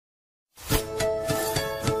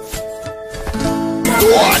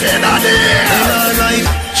What in a day? Alright,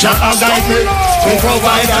 shut up, guide me. We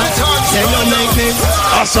provider. Tell you make me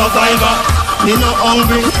a survivor. Me no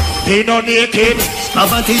hungry. Me no naked.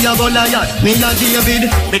 Avanti a Goliath, me a David.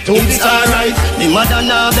 Me too it's alright. Me mother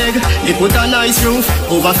na beg. Me put a nice roof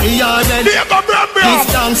over the yard. Big up, big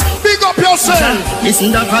thanks. Big up yourself.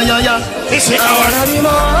 Listen the fire, yeah. Listen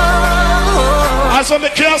our as when me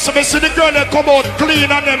cancer, me see the girl that come out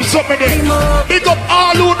clean and them something there. Big up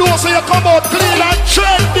all who know so you come out clean and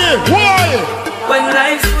trendy. Why? When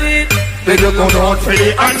life's sweet, they don't go out for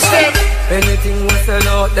the handstand. anything we sell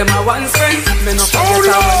out, them a one cent. Me no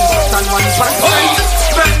forget a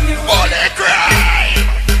 1% brand new. Money cry,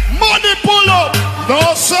 money pull up. No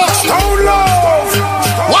sir, stone low.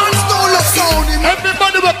 One stone low sound.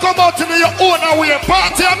 Everybody will come out in your own way.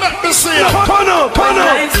 Party and make me see it. When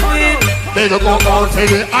life's sweet, they don't go out for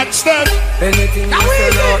the handstand. anything we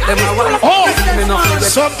sell out, them a one cent. Me no forget.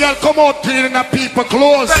 Some girl come out cleaning the people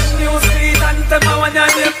clothes. Brand new street and them a one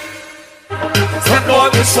year. Right now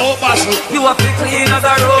me so bustle. You have to clean as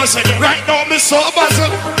a road. Right now me so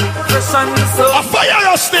bustle. Fresh and so. A fire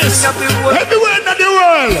justice everywhere in the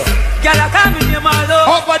world. Girl, I come in your mouth.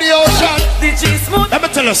 Over the ocean. The G smooth. Let me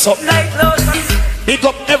tell you something. Like lotion. Big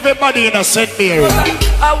up everybody in a St. Mary.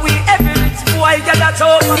 Are we every rich boy get that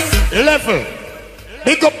over? Level.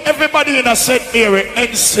 Big up everybody in a St. Mary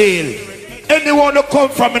and sale. Anyone who come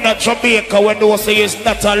from in a Jamaica when they say is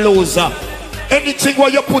not a loser. Anything where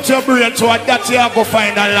you put your brain to and that you go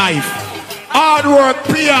find a life. Hard work,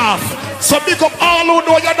 pay off. So big up all who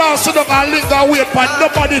know you're not sitting and linger away but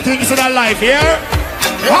nobody thinks in a life, yeah?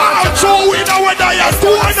 How true we know whether you're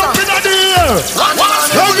doing up in the air.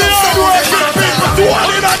 Every hard working people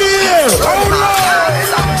doing in the air.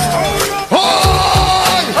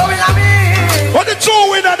 What the true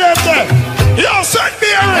winner them there? You said me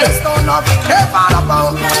here.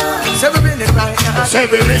 Say we winning right now. Say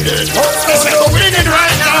we winning. Say we winning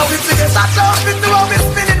right now.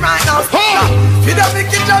 You don't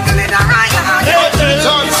make it juggling right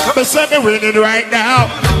now. Say we winning right now.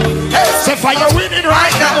 Say fire winning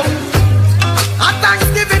right now. At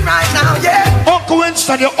Thanksgiving right now, yeah. Uncle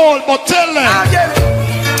Winston, you all but tell them.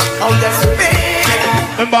 Oh yes, we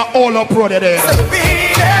winning. Remember all up brother there.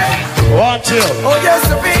 Watch you. Oh yes,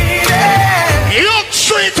 we winning. Young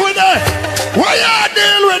street with it. Where you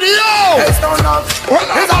deal with yo? It's no love.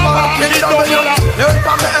 It's about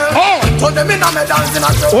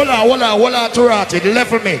Hold on to rat it,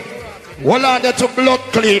 level me. Hold on there to blood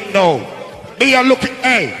clean now. Be a looking,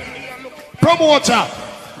 hey. Promoter,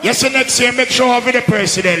 yes, next year make sure I'll be the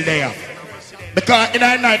president there. Because in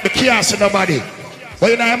the night, we can't see nobody.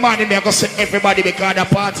 But in the morning, they're going to see everybody because the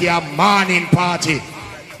party a morning party.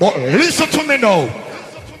 But listen to me now.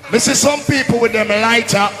 I see some people with them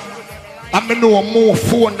lighter. And I know more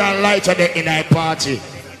phone than lighter than in a party.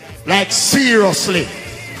 Like seriously.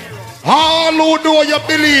 All who know you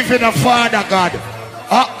believe in a Father God,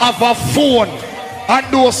 have a phone,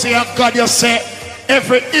 and those say a God, you say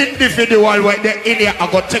every individual when they're in here,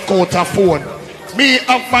 I go take out a phone. Me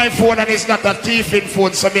have my phone and it's not a thieving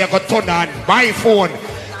phone, so me I go turn on my phone.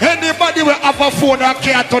 Anybody will have a phone that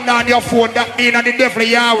can't turn on your phone, that mean that the devil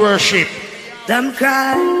you worship. Some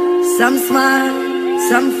cry, some smile,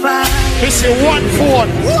 some fight. This is one phone.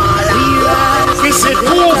 This is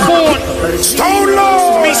two phone. Stone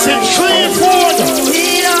low. This is three phone.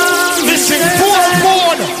 This is four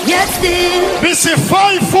phone. This is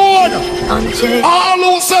five phone. All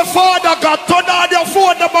who say Father God turn on your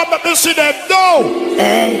phone, the moment me see them no.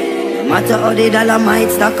 Hey, matter how the dollar might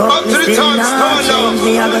stack up, me still not change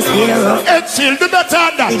me, I go stay up. It's still the better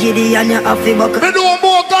than that. Giddy and your happy buckle. Me know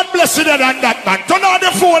more God bless you than that man. Turn on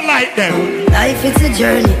the phone like them. Life it's a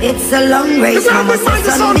journey, it's a long race. Mama says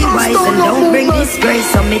son be wise and don't bring disgrace.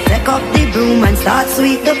 So me take up the broom and start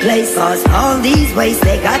sweep the place. Cause all these ways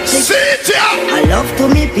they got to see it, yeah. I love to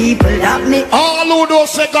me people that me. All who don't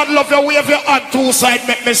say God love you, wave your hand two side,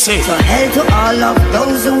 make me say. So hell to all of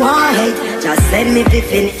those who want hate. Just send me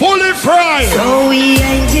piffin. Fully fried. So we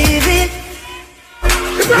ain't giving.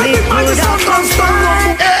 We put up on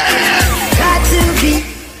fire. Got to be.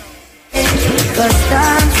 Cause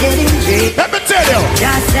time's getting tricky. Let me tell you.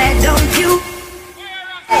 Just said don't you.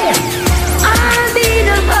 I'll be in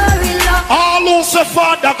a hurry, love. All who say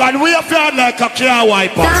Father God, we have feel like a car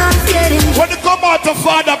wiper. When you come out to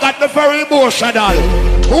Father God, the very emotional.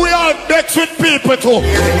 We are next with people too.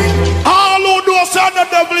 All who do say the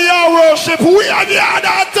devil you worship, we are the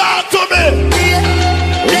other talk to me.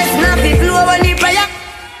 Let's not be flow when you pray.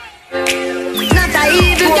 Not a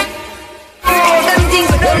evil. Them things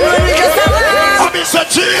we don't know we just have. I'm in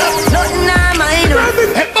such a nothing I mind.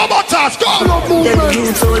 Hey, Mama Task, go. Them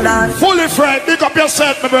youths so God. Fully friend, pick up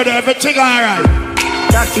yourself, my brother. Everything alright.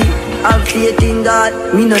 Jackie, have faith in God.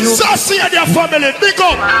 Me no know. Shenseea and your family, pick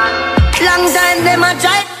up. Long time them a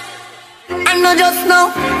try. I know just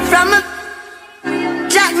now. From a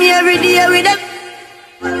chat me every day with them.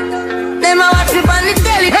 Them a watch me on the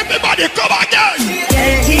telly. Everybody come again.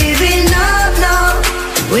 Can't giving up now.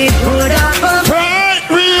 We put up a Right,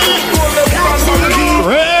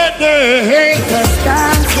 ready.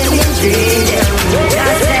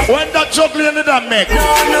 When the juggling in that make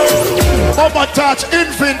Mama touch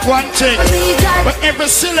invent one thing. But every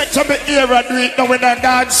selector me hear and do it now when I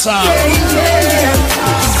dance.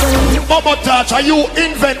 Mama touch, are you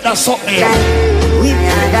invent that something?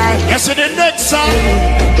 Yes, in the next song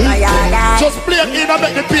just play it in and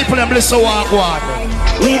make the people them listen walk one.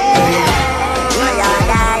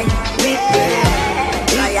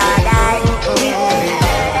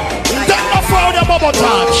 Take the forward, Mama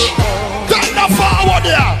touch. Take the forward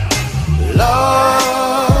there.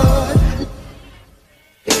 Lord,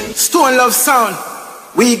 Stone Love Sound.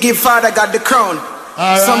 We give Father God the crown.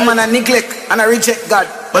 Some man a neglect and a reject God,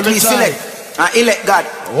 but we select and elect God.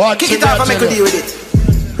 Kick it off and make a deal with it.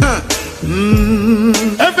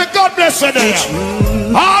 Every God bless you there.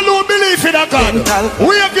 All who believe in a God,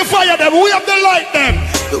 we have to fire them, we have to light them.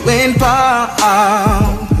 The wind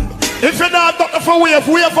power. If you're not looking for wave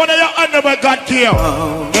on your hand where God care.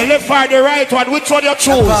 The left or the right one, which one you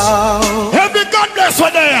choose? Every God bless you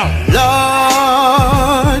there.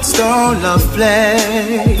 Lord, Stone Love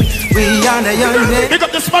play. We honor your name. Pick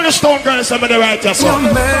up the Spanish stone girls, some of the right your Your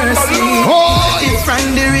mercy, if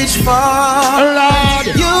from the rich far, Lord,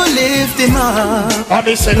 you lift him up.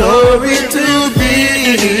 I say Glory to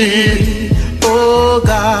thee, oh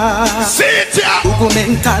God. sit here.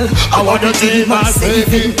 Mental, I want to give my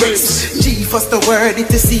saving grace. G first the word it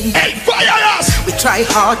to see. Hey, fire us. We try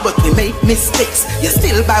hard but we make mistakes. You're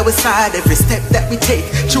still by our side every step that we take.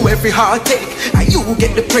 Through every hard take, and you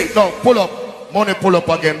get the break. No, pull up. Money pull up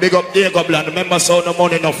again. Big up there, Goblin. Remember, so no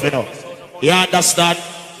money enough, you know. You understand?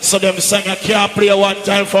 So them sang I can't play one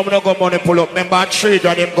time from no go money pull up. Remember, three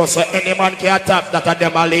and them go so any man can tap that at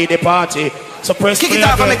them a lady party. So press kick it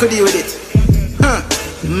off and make a deal with it.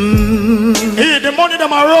 Hey, the money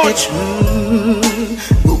them a roach.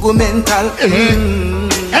 Google mental.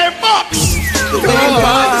 Hey, Box.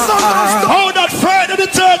 How that Friday the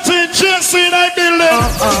 13th, Shenseea in a building.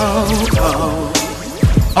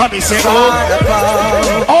 I say, hey,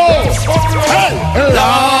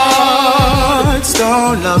 Lord,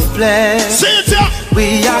 Stone Love bless.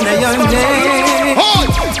 We honor your name.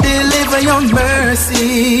 Deliver your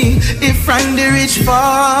mercy. If from the rich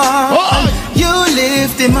fall, you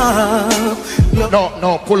lift him up.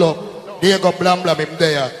 No, pull up. There go blam blam him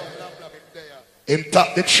there. Him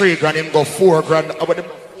tap the 3 grand, him go 4 grand.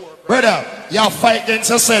 Brother, you fight against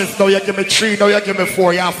yourself now. You give me 3, now you give me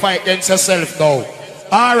 4. You fight against yourself now.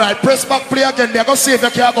 Alright, press back play again. They're going to see if you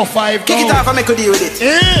can go 5. Kick it off and make a deal with it.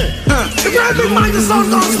 You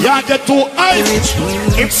get too high.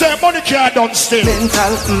 Him say money can't done still.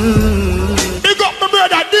 Big up my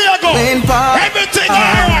brother, there go. Everything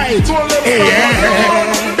alright.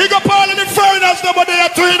 Yeah. Big up all of the foreigners, nobody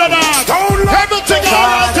are doing that. Everything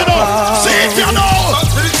alright, you know. See if you know.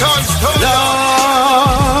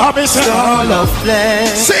 Stone Love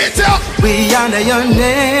bless. See it here. We honor your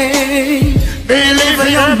name. Believe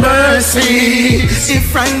in your mercy. If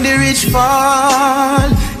from the rich fall,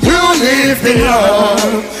 you lift it up.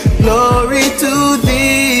 Glory to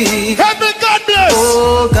thee. Heaven God bless.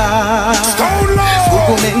 Oh God. Stone Love.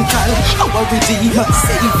 Mental, our Redeemer,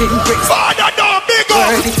 saving grace. Father, don't big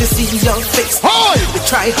up. Worthy to see your face. We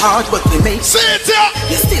try hard, but we make. See it here.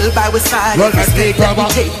 You're still by our side. Every step that we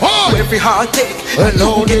take, every hard take, and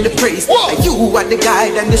you get the praise. And you are the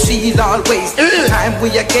guide and the shield always. Time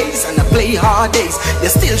we are gaze and I play hard days. You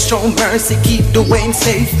still show mercy, keep the way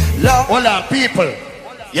safe. Love. Hold on, people.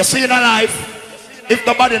 You see in a life, if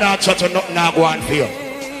the body not chat you, nothing not go on for you.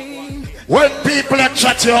 When people are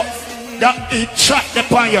chat you, that it chat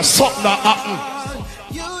upon you, something not happen.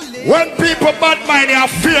 When people bad mind you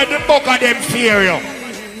fear the book of them fear you.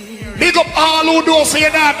 Big up all who do so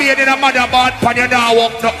you're not being in a mother bad pan, you're not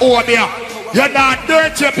walk the home here. You're not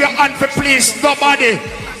dirty up your hand for please nobody.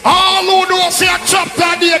 All who do so you chop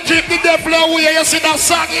down there, keep the devil away. You see that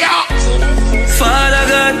song here? Father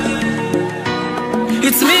God,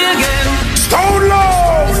 it's me again. Stone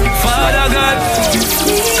Love. Father God,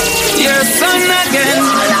 your son again.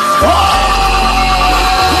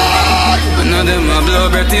 Another my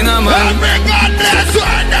blood breath in a man. God bless you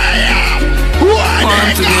and I am.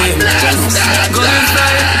 Want to be just go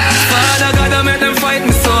inside. Father God, I made them fight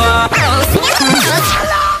me so hard.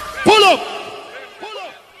 Pull up.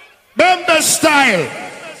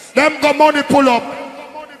 style. Them go money pull up.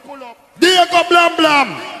 They go blam blam.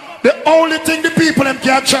 The only thing the people them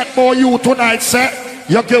can chat for you tonight, sir,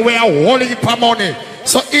 you give away a whole heap of money.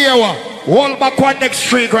 So here, hold back one next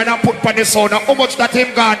 3 grand and put on the sound. How much that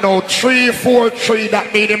him gone now? 3, 4, 3.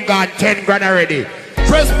 That made him gone 10 grand already.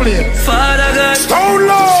 Press play. Father God, Stone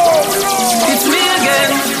low. it's me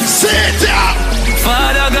again. Sit down.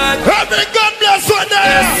 Father God, Every God bless one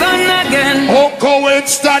there. son again. Uncle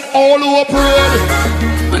Winston all over road.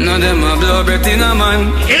 I know them a blow breath in a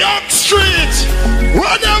man. Young Street.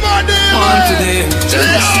 Whatever they On today.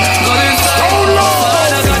 Stone low.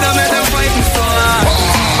 Father God, I made them fight me so hard.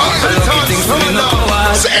 A lucky thing for me no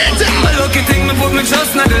hard. Sit down. A lucky thing me put me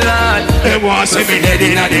trust in the Lord. They want to see me dead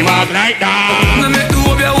in the mark like that. No me do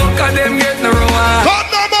be a work and them get no reward. Come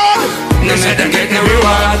no man. No me them get no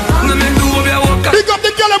reward. No me do be a work and Pick up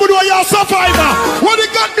the girl who do your survivor. What the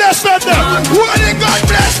God bless them there? What the God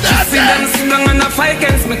bless them see them there? sit down and a fight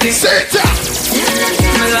against me thing. Sit down.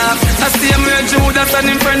 Me laugh. I see him with Judas and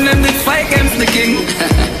him friend them did fight against the king.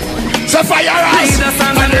 So fire eyes. Judas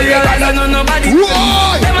and the realize I know nobody.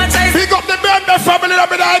 Whoa. Them a try Pick up the Bender family that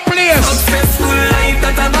be the high place. successful life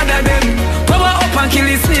that a bother them. Power up and kill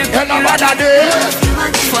his snake. Tell them what I did.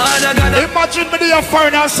 Father God, Imagine me the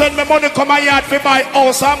foreign and send me money come my yard for buy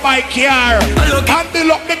house and buy car. And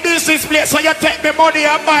build up the business place so you take me money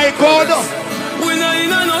and buy gold. we know you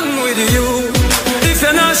know nothing with you. If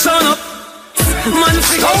you're not showing up, man,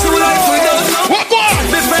 figure out your life without no. What boy?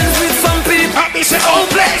 Be friends with some people. And me say, oh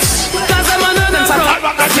bless. Cause I'm another I from.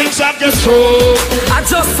 want the things I'm just true. I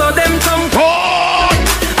just saw them come. Oh.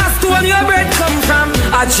 As to when your bread come from.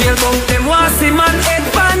 A jail bunk them want see man head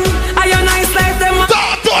pan. I your nice life them want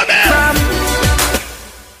Talk to me. from.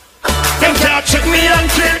 Them can't check me and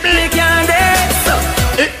kill me. They can't dance.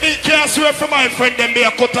 If me can't swear for my friend, then be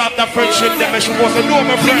a cut off the friendship. Them I should was to know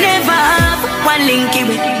my Me friend. never have one linky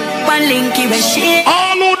with shit.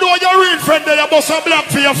 All who know your real friend, they must have black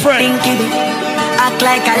for your friend. Linky with, act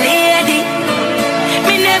like a lady.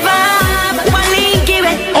 Me never have one linky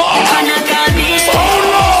with. And I can't be.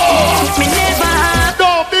 Me never have.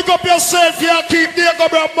 No, big up yourself, you keep the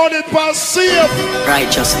government money for safe.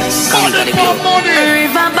 Righteousness. Money for money.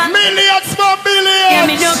 River back. Millions for Yeah,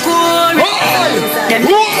 me millions. no cool. Them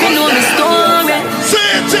me know the story. Say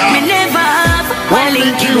it, Me yeah. never have one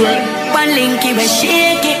linky with. One linky with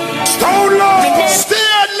shake it. Stone low.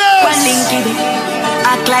 Stainless. One linky with.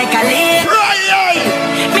 Act like a lady. Right.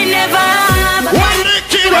 Me never have One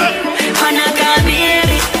linky with. and I can't bear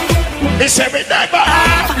it. It's every never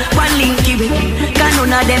have. One linky with. Cause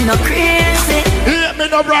none of them no crazy. Hear me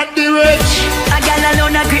no brandy rich. A gal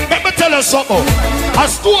alone a grip. Let me tell you something. A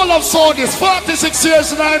school of Saudis, 46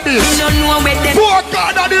 years in Me this. don't know where them. Poor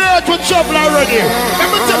God on the earth with trouble already. Let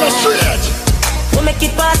me tell you straight. We make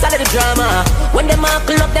it pass all of the drama. When them all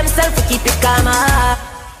pull up themselves, we keep it calmer.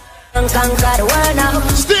 And conquer the world now.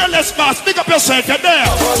 Stainless mass, pick up yourself, you're there.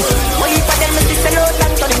 When you for them, it's just a load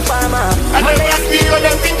and turning farmer. And then I feel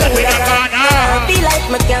them think that we are gonna. Feel like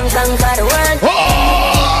me can conquer the world.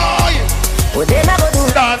 Oh! What they never do.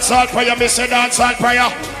 Dancehall prayer, me say dancehall prayer.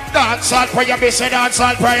 Dancehall prayer, me say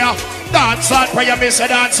dancehall prayer. Dancehall prayer, me say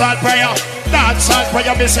dancehall prayer. Dancehall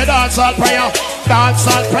prayer, me say dancehall prayer.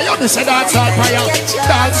 Dancehall prayer, me say dancehall prayer.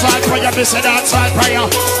 Dancehall prayer, me say dancehall prayer.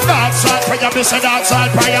 Dancehall prayer, me say dancehall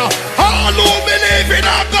prayer. All who believe in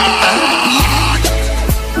a God.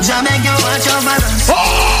 Jah make you watch over us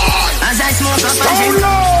Oh! as I smoke up Oh and drink.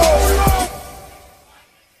 no!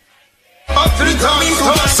 Up to the top,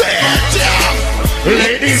 say it, yeah.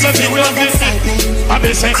 Ladies and gentlemen, I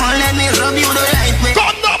be saying, Come let me rub you the right way.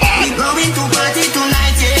 come on, We man. going to party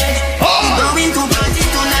tonight, yeah. We going to party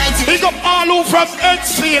tonight, yeah. Big up all who from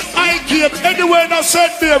Shenseea, I-Gate, anywhere in the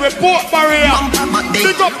St. Mary, Port Maria.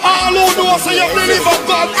 Big up all who know so you believe in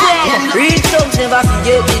God from. Reach up, never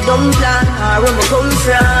forget the dumb plan. Where we come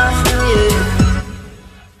from, yeah.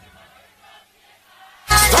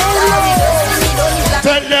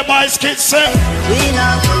 Tell them my kids say, We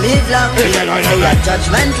now live long.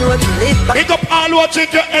 Judgment road to live back. big up all who drink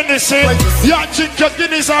your Hennessy. You drink your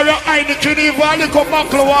Guinness or your Heineken, even a little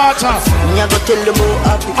buckle water. Me a go tell them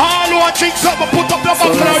how happy. All who drink something, put up your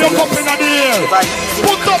buckle or your cup in the air.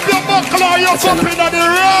 Put up your buckle or your cup in the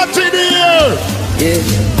right in the air. Yeah.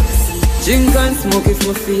 Drink and smoke if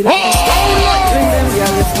me feel like. Drink them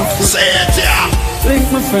girl if me feel. Say it, yeah. Drink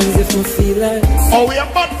my friends if me feel like. Oh, we are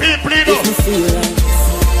bad people, you know. If me feel like.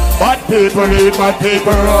 Bad people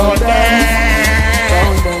out there.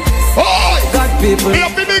 Oh, God people. we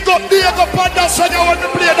have to big up Diego on that song. You want to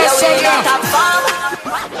play that song, yeah.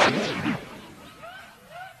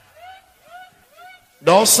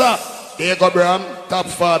 No, sir. There you go, Bram. Top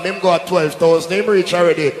farm. Him got 12,000. Him reach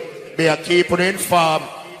already. They are keeping in farm.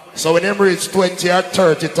 So when him reach 20 or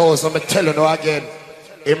 30,000, I'm telling you again.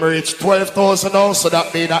 Him reach 12,000 now, so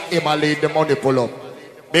that means that him will lead the money pull up.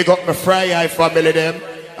 Big up my Fry Eye family them,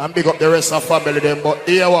 and big up the rest of family them. But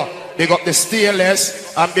here what? Big up the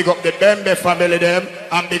Steelers, and big up the Bembe family them,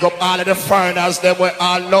 and big up all of the foreigners them. We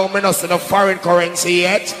all know me not in the foreign currency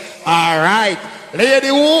yet. Alright. Lady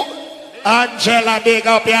who? Angela, big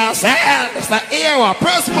up yourself. It's like here what?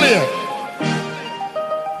 Press play.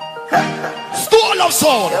 Stone of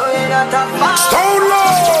sound. Stone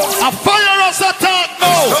love. A fire us attack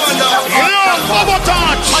now. Yeah, Bubba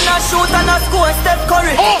touch. Man a shoot and a score, Steph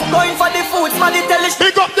Curry. Going for the food, man, the tell it.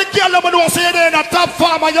 Big up the girl who know say they in a top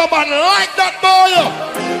farm and your man like that boy.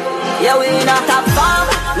 Yeah, we in a top farm.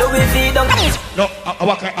 Louis V. No, I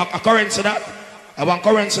want a currency that. I want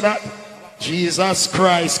currency that. Jesus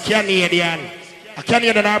Christ, Canadian. A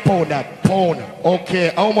Canadian or pound that? Pound.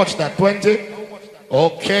 Okay, how much that? 20?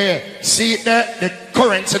 Okay, see there, the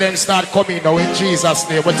currency then start coming now in Jesus'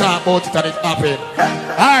 name. We talk about it and it happened.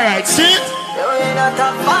 Alright, see it?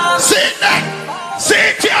 See it there? See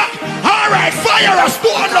it here? Alright, fire us,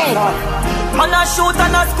 stone now. Man a shoot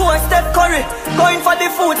and a score, Steph Curry. Going for the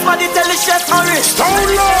food, man, the tell it Chef Curry.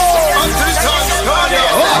 Stone low!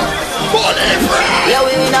 Fully fried! Yeah,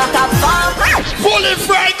 we in a top farm. Fully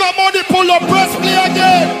fried, got money, pull up, press play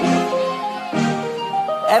again.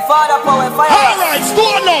 Father power, fire. Alright,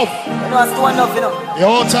 stone love. You know, stone love, you know.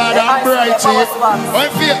 You're tired, I'm bright, see.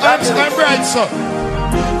 I'm bright, sir.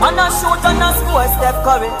 Man a shoot and a score, Steph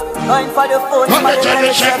Curry. Going for the food, man, the tell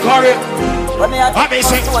it Chef Curry. When me a top farm.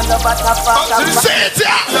 Say it,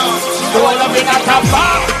 yeah. Stone love in a top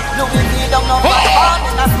farm. Louis V. Don't know what farm.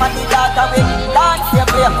 And that's my daughter with dance here,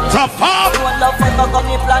 play. Top farm. Stone love never come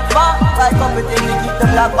in plant farm. Like everything we keep the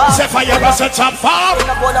black bar. Say for you, I said top farm.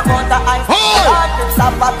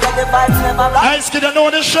 I skid and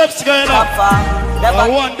know the chefs going on.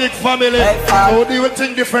 One big family. How do you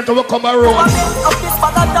think different when we come around?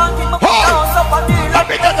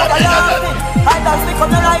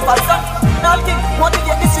 Want to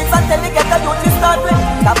get the streets and tell me get the youth to start with.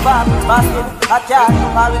 The farm, basket, a car,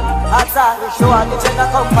 married, a star, show on the channel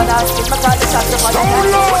company, skip my car, the shot, the money,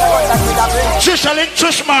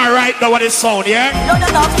 Trishma right now what it sound, yeah?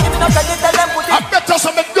 I better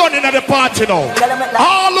some me done in the party now.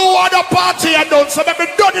 All who are the party I done, some me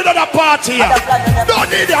done in the party.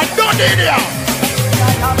 Done in here.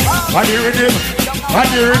 And the rhythm, and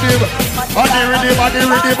the rhythm, and the rhythm, and the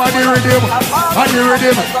rhythm, and the rhythm, and the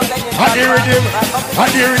rhythm, and the rhythm, and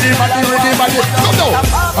the rhythm, and the rhythm, and the come now,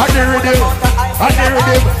 and the rhythm, and the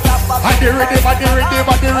rhythm, and the rhythm, and the rhythm,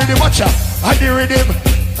 and the rhythm, watch out, and the rhythm,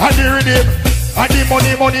 and the rhythm, and the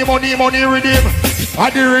money rhythm,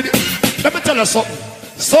 and the rhythm. Let me tell you something.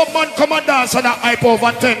 Some man come and dance and a hype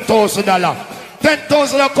over $10,000.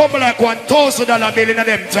 $10,000 come like $1,000 bill in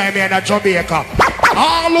them time here in Jamaica.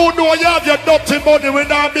 All who know you have your dirty money, we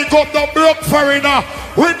not big up the broke foreigner.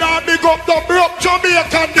 We not big up the broke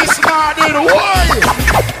Jamaican this morning. Why?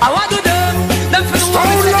 I want to them for the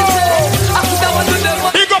world.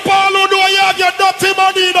 Big up all who know you have your dirty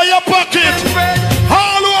money in your pocket.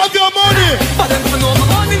 All who have your money. But them for no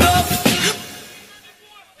money enough.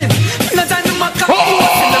 No time to make up.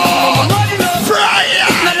 Fryer.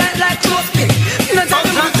 No like trust me. No time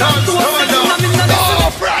to make up.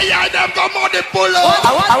 Fryer, them got money pull up.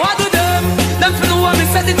 I want to them for the world. Me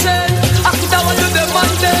set the trend. I could have to them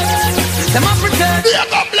one day. Them a pretend. They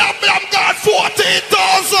got blam got 40,000.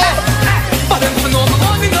 But them for no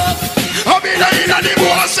money enough. I mean, I ain't the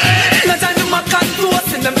boss. No time to make up.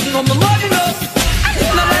 Them for no money enough.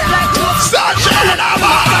 No like trust. Start sharing our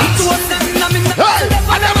hey,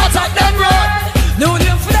 I never talk them right. No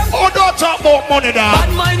name for them. Oh, don't talk about money now.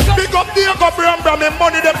 Big up the Bram, me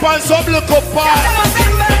money them pan some look up part.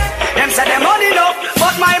 Them say them money no,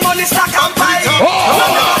 but my money stack and pile.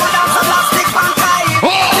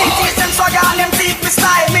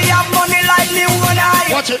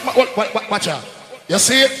 Watch it, watch out. You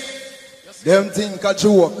see it? Them think a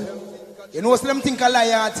joke. You know, so them think a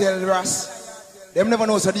liar tell Ras. Them never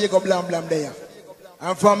know so they go blam there.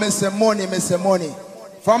 And from me say money,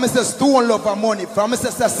 From me say stone love a money. From me say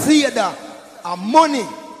Seda a money.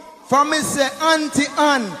 From me say Auntie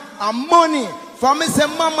Ann a money. From me say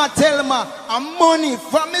Mama Telma a money.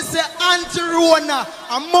 From me say Auntie Rona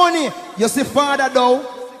a money. You see father though,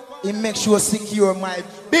 he make sure secure my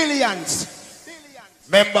billions.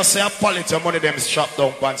 Members say a polity money them strap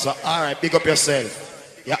down pants. Alright, big up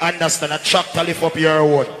yourself. You understand? A chapter lift up your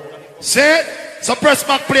own. Say it. So press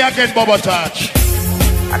back play again, Bubba Touch.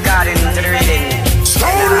 According to the reading. So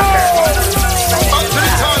low.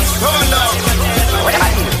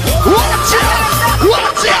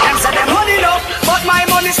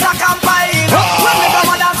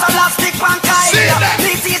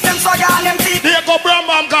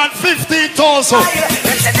 so.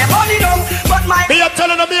 Me are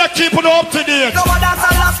telling them me are keeping up to date. No one that's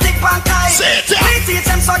elastic pan tie. Me teach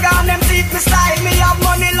them so gone, them teach me style. Me have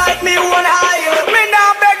money like me one high. Me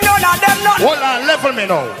now beg none of them none. Hold on, level me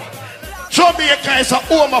now. Jamaica is a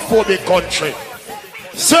homophobic country.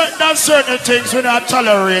 Certain things we not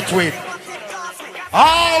tolerate with.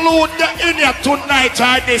 All who get in here tonight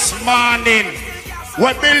or this morning,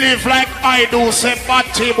 we believe like I do, say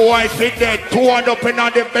Matty boy fit dead, torn up in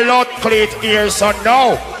the blood clot ear, so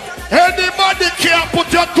no. Anybody can put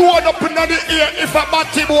your torn up in the ear if a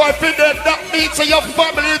Matty boy fit dead, that means your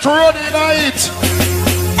family is running it.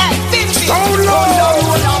 So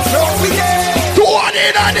low! Torn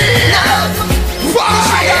in the ear!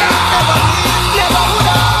 Fire!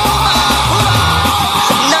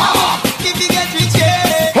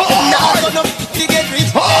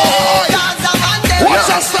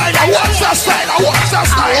 What's the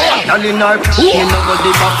style?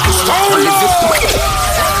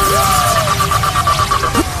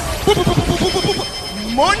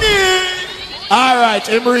 Money! Alright,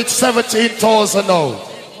 him reach 17,000 now.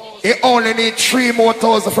 He only need 3 more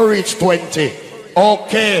thousand for reach 20.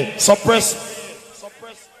 Okay, suppress.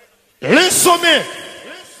 Listen me.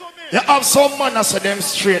 You have some man that say them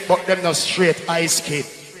straight, but them not straight ice kid.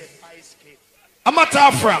 I'm a matter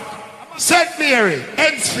of fact. St. Mary,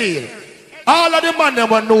 Enfield, all of the man them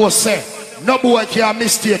will know say, no boy can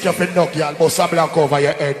mistake you for no girl, but some black over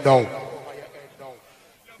your head now.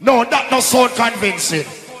 No, that not sound convincing.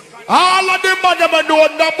 All of the man them will know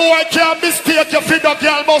no boy can mistake you for no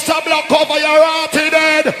girl, but some black over your rotted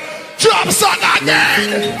head. Drop song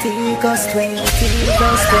again.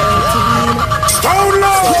 Stone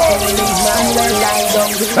low.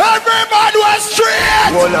 Every man was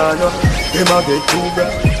straight. Him a get too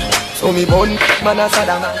bright. So me bun man a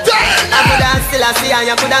Saddam. I coulda still a see and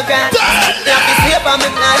you coulda cry. You have to sleep on me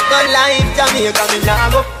night gun life. Jamaica me nah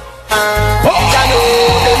go. Ya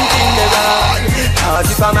know them thing never. Cause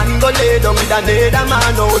if a man go lay down with another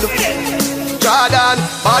man out. Jordan,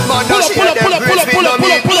 bad man no share them bricks.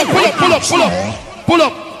 Pull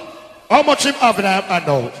up. How much him have in him hand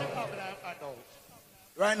now?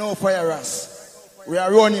 Right now, fire us. We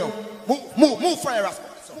are running you. Move fire us.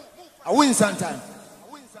 A Winston time.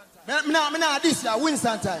 Me nah this year,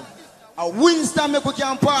 Winston time. A Winston make we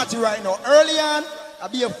can party right now. Early on, I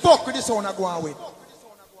be a fuck with this one I go on with.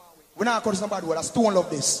 We not call somebody with a stone love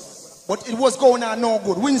this. But it was going on no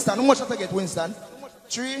good. Winston, how much I get Winston?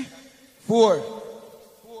 3, 4,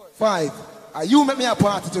 5. You make me a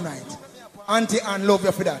party tonight. Auntie Ann love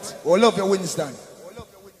you for that. Or love you Winston.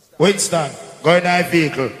 Winston, go in that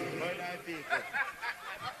vehicle.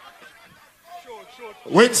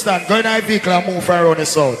 Winston, go in that vehicle and move around the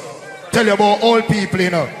south. Tell you about old people, you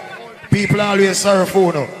know. People always sorry for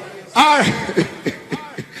you know.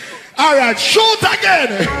 Alright, shoot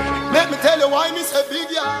again. Let me tell you why me say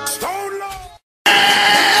big ya. Stone low.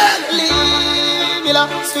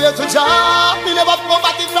 Straight to job, me never go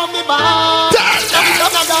back it from me back.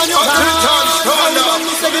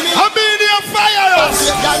 I'm in your fire.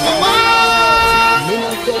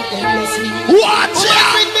 Watch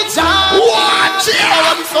out! Watch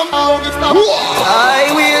out!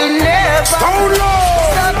 I will never stop.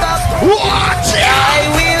 Watch out! I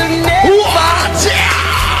will never Watch out!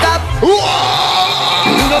 stop.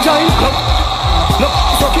 No join club, no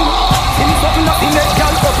fucking. Fucking nothing that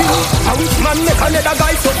girl fucking. I wish man make another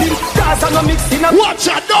guy fucking. Cause I'm not mixing up. Watch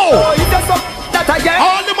out now! Oh, if there's some that I get.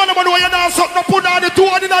 All the man know you now something put on the 2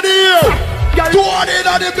 in the ear. 2 in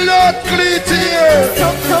the blood cleat here.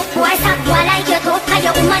 Why stop boy like you talk? How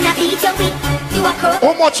your woman a beat you with? You a crook.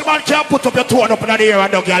 How much man can put up your 2 up in the ear and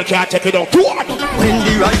the girl can't take it out? 2 When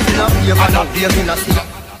the rifle up here, man up here in a sea.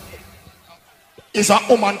 Is a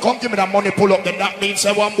woman come give me the money pull up, then that means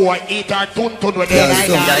say one boy eat her tun with the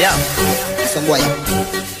Some boy.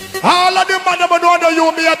 all of the man that know that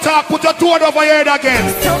you me attack, put your 2 over your head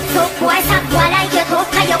again. Why stop boy like you talk?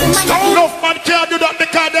 How your woman a beat? Enough man can't do that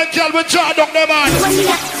because them girl will jar down them man.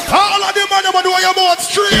 All of the man that know your mouth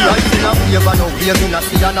straight. Rifle up here, man up here in a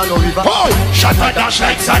sea and no river. Oh, shut up dash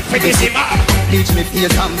like sand for this man. Bleach me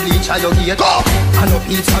face and bleach how you get. Go. I no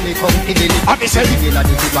pizza me come to the lip. I be say the la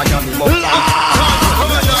the tip and me mouth.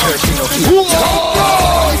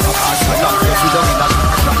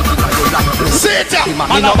 sit up.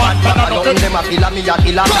 Them a killer, me a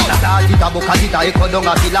killer. Tita boka tita eko dong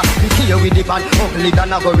a killer. Me here with the band, ugly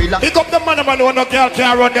than a gorilla. Pick up the man who no girl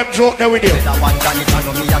can't run them joke there with you.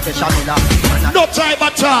 No time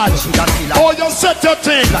at all. Oh, you set your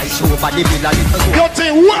thing. Your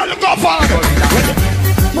thing well go far.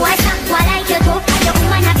 Boy stop boy like you talk. How your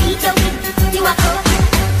woman a beat you with? You a crook.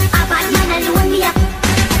 A bad man alone me up.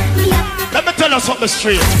 Let me tell you something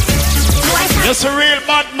straight. You're a real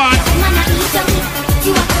bad man.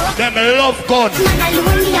 Them love gun.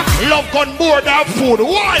 Love gun more than food.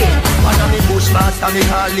 Why?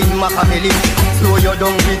 Slow your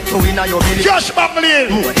down with two in your belly. Josh Bangley,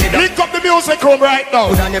 link up the music room right now.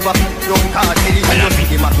 Glad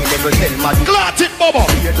it, Bobo.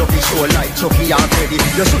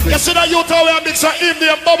 You see that you tell me I'm mixing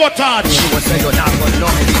Indian Bobo touch.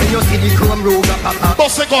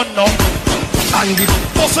 Boss a gun now.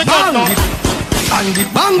 Boss a gun now. And the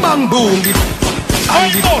bang bang boom.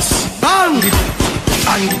 And the boss. Bang.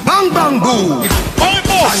 And the bang bang boom. My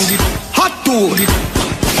boss. And the hot tool.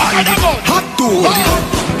 And the hot tool.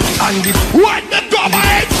 And the what the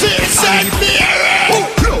government said there.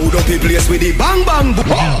 Crowd up the place with the bang bang boom.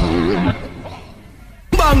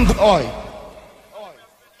 Bang. Oi.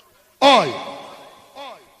 Oi.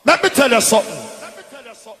 Let me tell you something.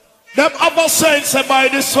 Them other saying say by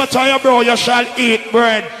this sweater you bro you shall eat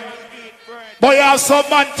bread. But you have some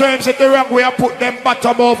man terms in the wrong way you put them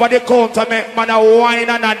bottom over the counter make man a wine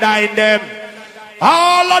and a dine them.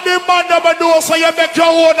 All of the man that do so you make your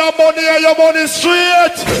own money and your money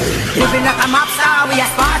straight. Living like a mob star, we a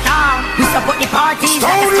Sparta. We support the parties.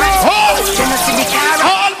 All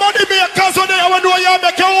money makers on there when you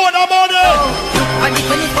make your own money. On the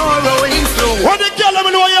 24 rolling slow. When the girl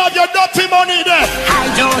know you have your dirty money there. I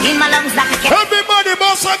draw in my lungs like a cat. Everybody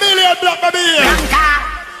must a million black baby.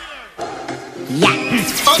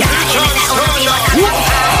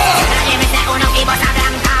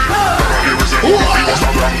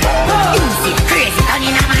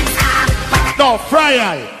 No,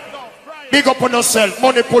 fry. Big up on yourself,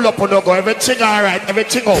 money pull up on your go, everything alright,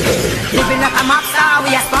 everything up. Living like a mob star,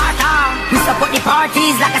 we a Sparta. We support the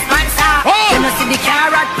parties like a sponsor. You know see the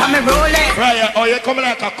carrot, come and roll it. Right, oh you coming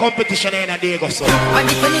like a competition in a day or so. On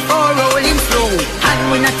the 24 rolling slow, and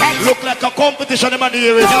we not touch. Look like a competition in my day.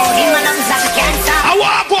 No, in my lungs like a cancer. I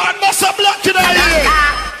want to go and bust a block today.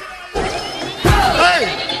 Hey,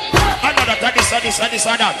 I know that this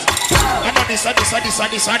and that. I know this and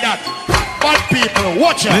that. Bad people,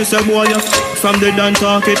 watch it. Mr. Boy, from the dance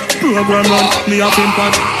market, program run, me up in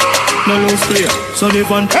pot. No lose clear, so they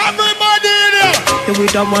want everybody in here. You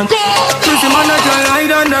with that one. Go! See man a ride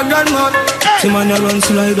on the grandma. See man a run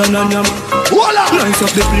slide on the yam. Nice up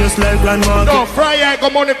the place like grandma. No, Friday, go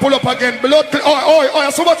money pull up again. Blood, oh,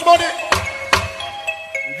 so much money.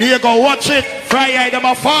 There you go, watch it. Friday, them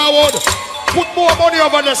are forward. Put more money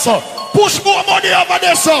over there, sir. Push more money over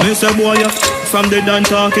there, sir. Mr. Boy, from the dance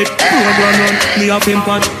market, program run, me up in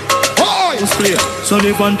pot. It's clear, so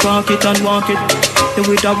they want park it and walk it. You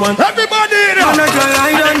with that one. Everybody in here. Man a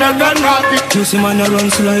ride on the grandma. You see man a run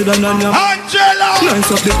slide on the yam. Angela.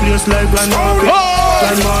 Nice up the place like grandma.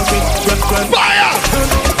 Grandma, fire.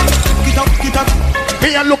 Get up.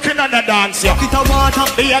 Me a looking at the dance, yeah. Get a water.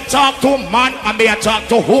 Me a talk to man and me a talk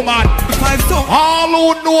to woman. All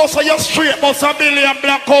who know so you straight bust a million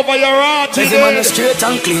black over your heart. Easy man, straight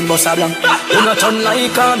and clean, boss a blank. You not turn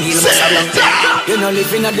like a meal, boss a blank. You not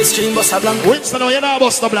living at the stream, boss a blank. Winston, you not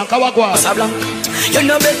bust a blank, how I go on? Boss a blank. You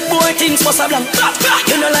know big boy things, boss a blank.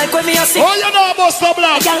 You know like when me a sick. Oh, you know bust a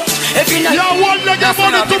blank. If you not, you want to get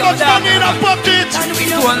money, too much money in a pocket. And we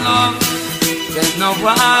know long. There's no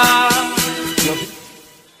one.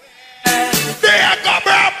 There go,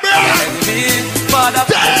 bro.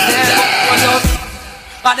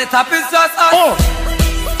 At the top is just us. Oh.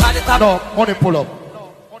 At the top. No, money pull up.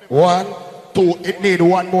 1, 2, it need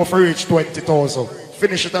one more for reach 20,000.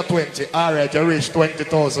 Finish it at 20. Alright, you reach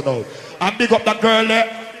 20,000 now. And big up that girl there.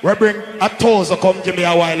 We bring 1,000 come give me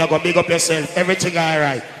a while ago. Big up yourself. Everything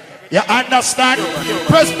alright. You understand?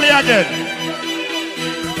 Press play again.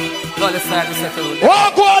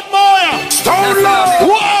 Walk on, Moya! Stone love!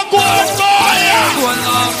 Walk on, Moya!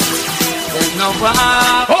 There's no one.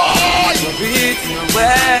 Oh!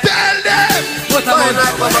 Nowhere. Tell them! What a man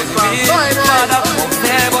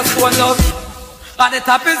at the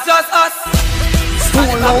top is just us.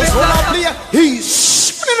 Stone love, what I play?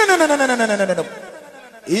 He's no.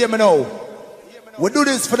 Hear me now. We do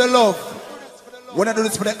this for the love. We don't do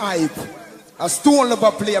this for the hype. A Stone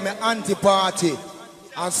Love play, I'm an anti-party.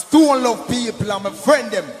 And Stone Love people, I'm a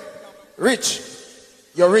friend them. Rich.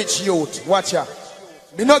 You're rich youth. Watch ya.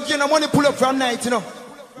 Me not give no money pull up from night, you know.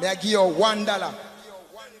 Me I give you $1.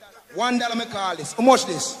 $1 me call this. How much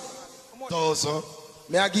this? 1,000.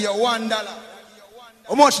 Me I give you $1.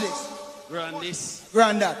 How much this?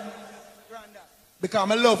 Granddad.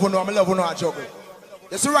 Because I love you know, I juggle.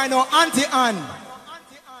 You see right now, Auntie Ann.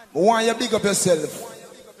 I want you to big up yourself.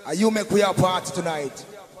 And you make we a party tonight.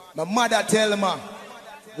 My mother tell me,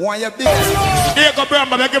 Want your big. Here go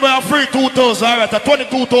Brahma, they give her a free 2,000, alright, a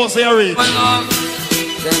 22,000 you reach.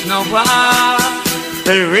 There's no bar.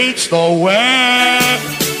 They reach nowhere.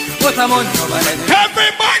 What I'm on.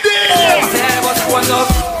 Everybody!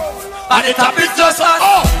 At the top is just us.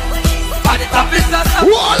 At the top is just us.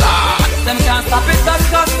 Voila! Them can't stop it,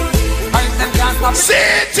 just us. Them can't stop it.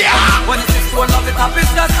 Sit ya! When it's just one of the top is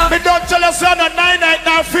just us. Me don't tell us on a 9-night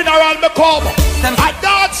now funeral me come. A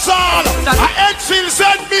Dancehall, a Enfield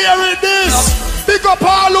St. Mary this. Big up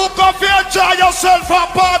all who come here, enjoy yourself and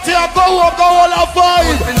party and go up, go all a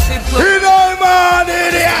vibe. You know man,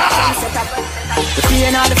 idiot. The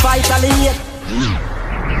pain and the fight and the hate.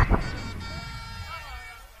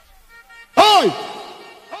 Hey!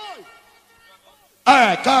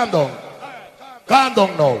 Alright, calm down. Calm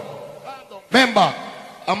down now. Remember,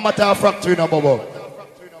 I'm matter of fact to you know, Bobo.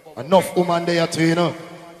 Enough woman there to you know.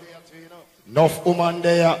 Enough woman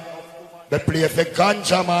there. They play for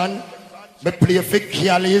ganja man. Me play for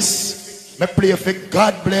careless. Me play for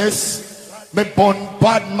God bless. Me born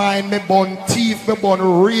bad mind. Me born thief. Me born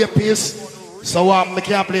rapist. So me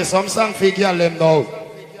can play some song for girl them now.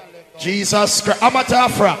 Jesus Christ. I'm a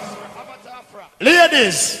tafra.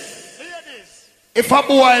 Ladies. If a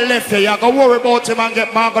boy left here, you go worry about him and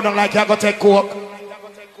get mango down like you go take coke.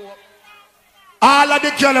 All of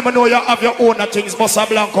the girl them know you have your own things must have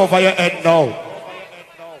blank over your head now.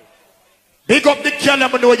 Big up the girl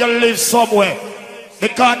them know you live somewhere.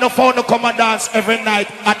 Because no phone to come and dance every night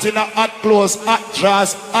at in a hot clothes, hot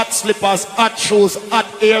dress, hot slippers, hot shoes, hot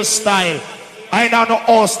hairstyle. I know no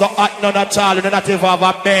house, no hot none at all, you do not even have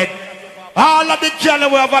a bed. All of the girl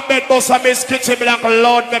them will have a bed, but some is kitchen like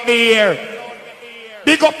Lord let me hear.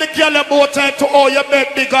 Big up the girl about time to all your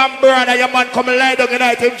bed big and burn and your man come lie down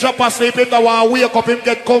tonight, him drop asleep, him don't want to wake up, him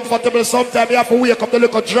get comfortable. Sometimes you have to wake up the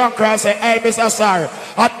little drunk and say, hey Mr. Sir,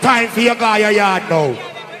 a time for your guy your yard now.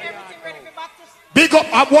 Big up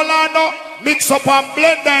Abuelano, mix up and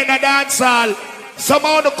blend in a dancehall. Some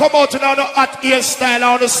want to come out in a hot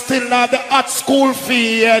hairstyle and still not the hot school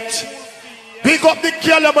fee yet. Big up the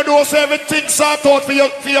girl who knows everything sort out for your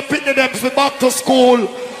picnic them for back to school.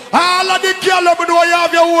 All of the girl who know you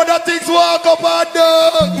have your own things walk up and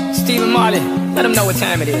down. Stephen Marley, let them know what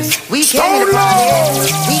time it is. We came to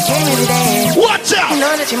party, we came to dance. Watch out! You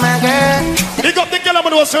know that you're my girl. Big up the girl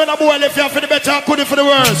who knows a boy left you for the better and couldn't for the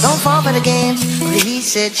worst. Don't fall for the games. He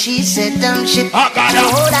said, she said, dumb shit. I got a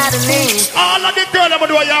whole lot of names. All of the girl who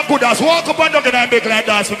know you are good as walk up and down and make like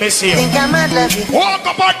dance for me see. Think I might love you. Walk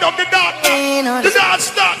up and down the dance. The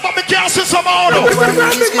dance start, but me can't see some more.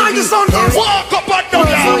 Walk up and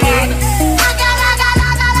down.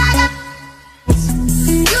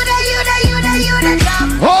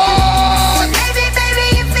 Oh! Baby,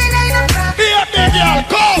 if it ain't a problem. Baby, girl,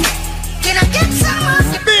 come! Can I get some of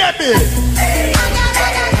you? Baby! Hey,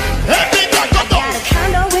 big girl, come down! Got a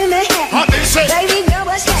condo in Manhattan. How they say? Baby girl,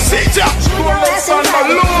 what's that? Sit down! You know that's a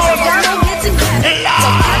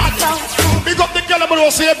Big up the girl, I'm going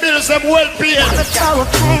to say bills, them well paid.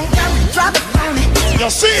 Drop it on me. You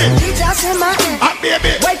see it? You just in my hand. Ah,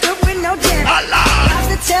 baby. Wake up with no dinner. Allah. Got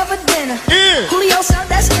the tail for dinner. Yeah. Julio, so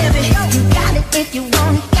that's heavy. You got it if you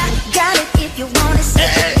want it. Got it if you want it. Say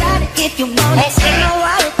you got it if you want it. Say no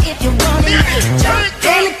wallet if you want it. Jump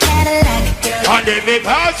in the Cadillac. On the big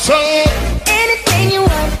house, so. Anything you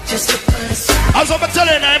want, just to put aside. As I'm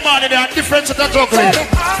telling you, man, there are different set of chocolate.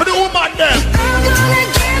 For the woman there. I'm gonna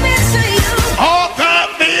give it to you. Oh, God,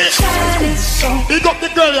 me. Big up the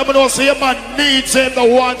girl, you know, say your man needs him, the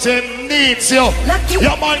want him, needs you.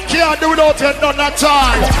 Your man can't do without him, none at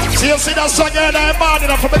all. So you see that song in the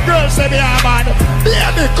man, from the girl, say me, yeah, man.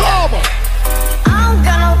 Baby, come. I don't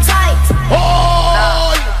got no tight.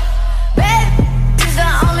 Oh! Baby, is the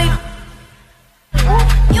only.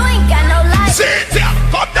 You ain't got no life. Sit down,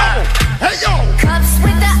 come down. Hey, yo. Cups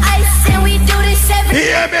with the ice, and we do this every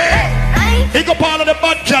day. Hear me? Big up all of the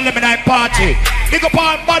bad girl in that party. Big up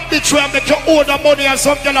all bad bitch where make you owe the money and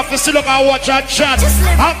some girl have to sit up and watch and chat.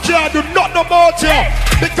 I can't do nothing about you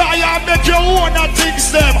because you make your own and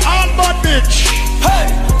things them. All bad bitch.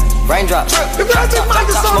 Hey! Raindrop. You gotta take my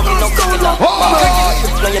song on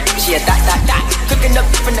Cooking up.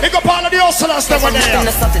 Big up all of the hustlers that were there.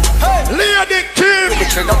 Lady Kim.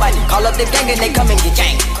 Call up the gang and they come and get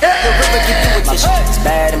gang. It's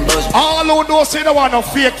bad and bullshit. All who know say no want no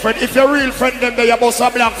fake friend. If you're real friend, then they must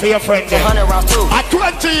have blank for your friend. At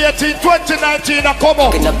 2018, 2019, I come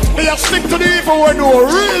up. They are stick to the evil when no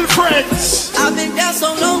real friends. I've been down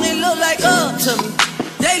so long it look like up to me.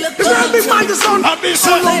 They look up to me. I've been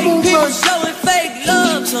so long. People showing fake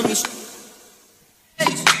love to me.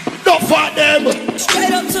 Don't fight them.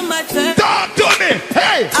 Straight up to my face. Talk to me.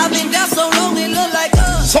 Hey. I've been down so long it look like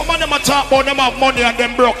us. want to talk about them have money and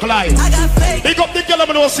them broke life. Big up the girl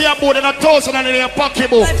who see a board and 1,000 in their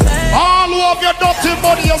pocketbook. All who have your dirty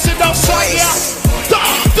money, you see that side here.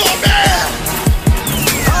 Talk to me.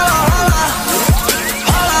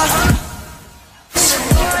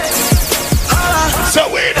 So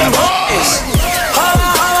we the boys.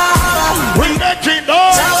 We making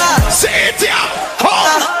noise. See it here.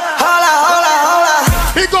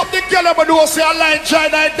 Big up the girl who see a line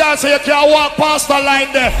China and dance, so you can walk past the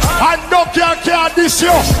line there. And no can't this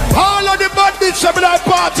you. All of the bad bitch be like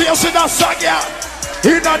party, you see that song here.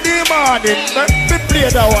 In the morning, let me play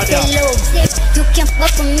that one here. You can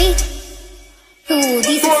fuck with me. Ooh,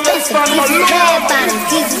 these expensive, these is love bottoms,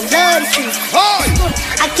 these is blood shoes.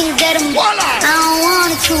 I can't get them, I don't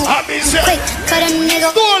want to. Quick, cut a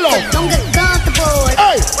nigga, don't get comfortable.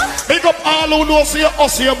 Hey, big up all who know see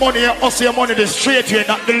your money the straight way,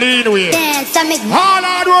 not the lean way. Dance, I make all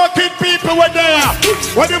hard working people when they are.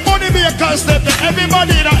 When the money makers step,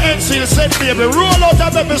 everybody in the NC said, baby, roll out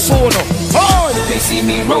of them soon. They see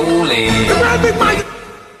me rolling.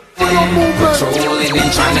 Patrolling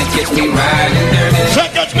and trying to catch me riding dirty. Trying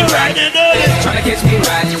to catch me riding dirty. Trying to catch me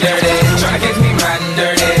riding dirty. Trying to catch me riding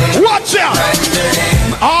dirty. Watch out!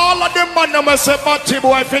 All of them man them say, "Batty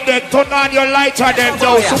boy, if you dead, turn on your lighter, then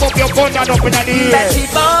down. Smoke your gun and up in the air." Batty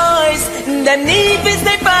boys, the need is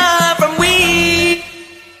they far from we.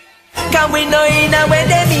 Can we know in where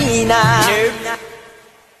they mean?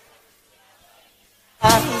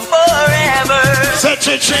 Forever. Say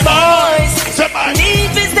chichi boys. Say man.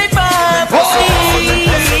 Need is they far from we.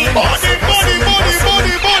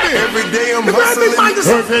 Money. Every day I'm hustling.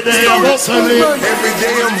 Every day I'm hustling. Every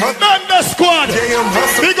day I'm hustling. Man the squad.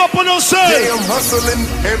 Big up on yourself. Every day I'm hustling.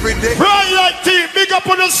 Every day. Riot team. Big up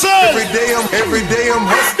on yourself. Every day I'm hustling.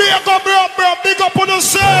 Big up bro. Big up on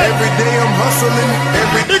yourself. Every day I'm hustling.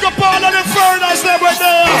 Big up all of the foreigners that were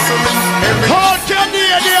there. All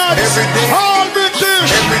Canadians. All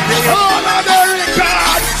British. All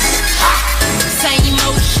Americans. same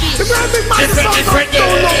old shit.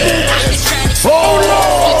 Oh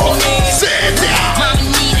Lord, Mama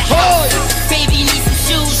need a house, baby need some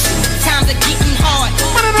shoes. Times are getting hard.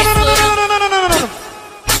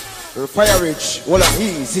 Fire Rich, hold on,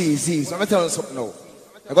 easy. So I'm gonna tell you something now.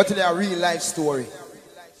 I got to tell you a real life story.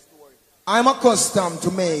 I'm accustomed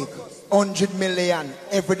to make 100 million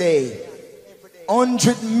every day.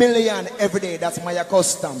 100 million every day, that's my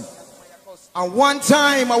custom. And one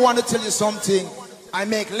time I want to tell you something, I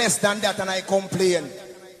make less than that and I complain.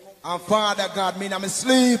 And Father God, me in my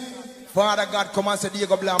sleep, Father God come and say,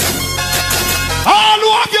 Diego Blam. All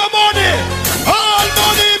who have your money, all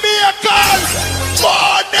money makers,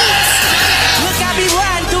 money. Look, I be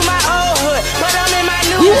riding through my old hood, but I'm in my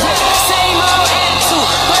new hood. Same old attitude,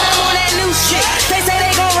 but I'm on that new shit. They say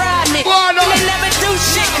they gon' ride me, they never do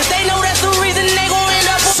shit, cause they know that's the reason they gon' end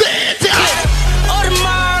up with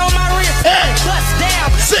Audemars on my wrist, bust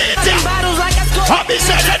down, fucking bottles like I scored.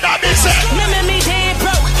 Remember me dead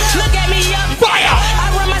broke, look at me up, fire.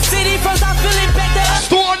 I run my city from South Philly back to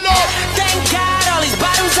Stone up. Thank God all these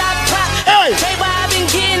bottles I pop. Baby, I've been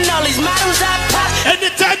getting all these models I pop.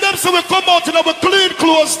 Anytime them so we come out in our clean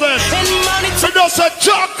clothes then. And money to us a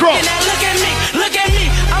chakra. And now look at me,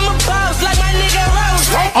 I'm a boss like my nigga Rose.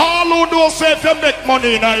 All who know say if you make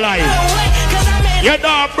money in a life, you're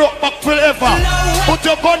not broke back forever. Put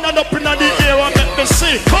your gun up in the air and make me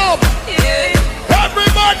see. Come,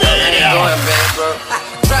 everybody in here.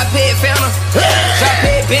 Drop head Fountain, drop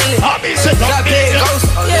head Bentley, drop head Ghost.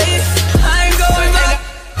 I ain't going back.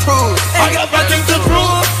 I got nothing to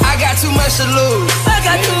prove. I got too much to lose. I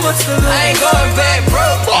ain't going back, bro.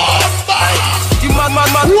 You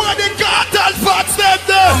what the cartel fats them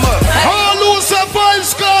there? All who say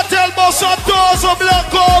Vybz Kartel must have doors of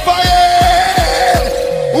black over here.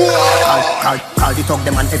 Call the talk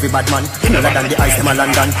them and every bad man. Smaller than the ice them a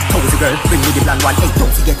London. Cozy girl, bring me the plan one. Hey, don't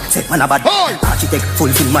forget, set man a bad. Architect,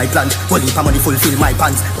 fulfill my plans. Holy for money, fulfill my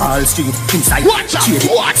plans. Wall Street, inside. Watch out,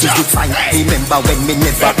 watch out. Fine. Remember when me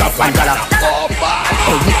never got $1.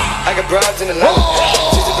 I got bribes in the line.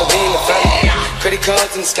 She's a baby in the family. Credit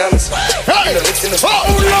cards and scammers. You know, it's in the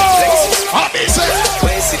legacies.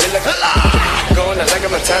 Wait, see, they like a going out like a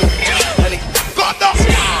Montana.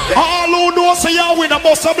 All who know say you win a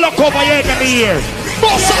bus of black over here in the year.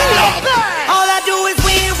 Bus of black. All I do is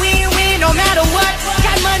win, no matter what.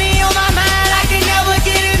 Got money on my mind, I can never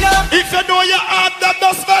get enough. If you know your heart, that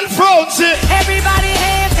does smell frozen. Everybody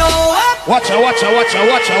hands go up. Watch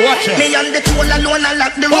it. Me on the tool alone, I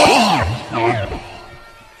lock the road.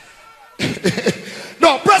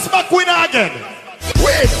 No, press back winner again.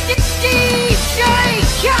 Win. DJ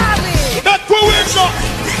Khaled. Make we win, no.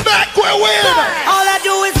 Make we win. All I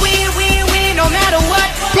do is win,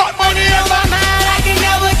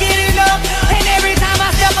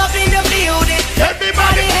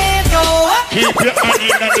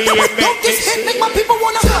 hit make my people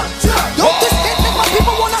wanna Don't this hit make my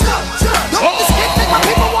people wanna Don't this hit make my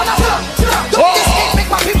people wanna Don't this hit make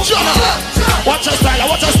my people wanna Watch your style,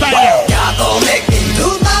 watch your style. Y'all gon' make me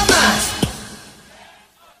lose my mind.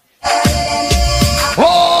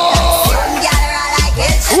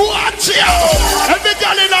 Watch out! Every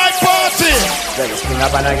girl in our party. Just king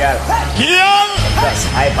up on a girl. Girl. Just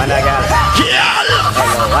hype on a girl. Girl. Hello,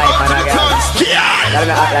 hype on a girl. Girl. Let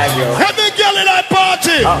me act like you. Every girl in our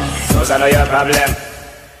party. House I know your problem.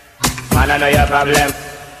 Man I know your problem.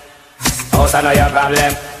 House I know your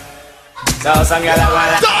problem. So some girl I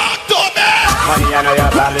wanna talk to me. Money I know your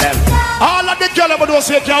problem. All of the girls ever do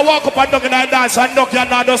say you can walk up and down in a dance and duck you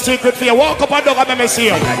not do secret for you. Walk up and down and let me see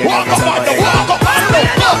you. Walk up and down, walk up and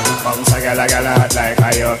down. Bounce a girl hot like a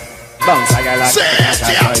you. Bounce a girl hot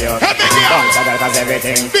like you. Bounce a girl cause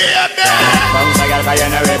everything. Bounce a girl cause you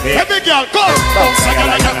know repeat. Every girl come. Bounce a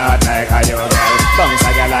girl hot like a you. Bounce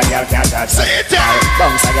a girl can't touch.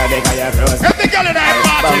 Bounce a girl because you're frozen. Every girl in our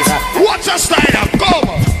party. Watch your style up.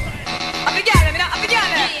 Come.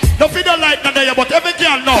 No feel the light not there, but every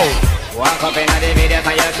girl know. Walk up in the video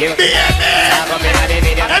for your cute. Walk up in the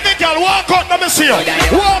video. Every girl walk out, let me see you.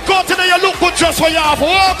 Walk out and you look good just for you have.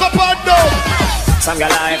 Walk up and down. Some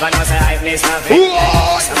girl hype and no say hype needs nothing.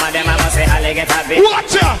 Some of them I must say I get happy.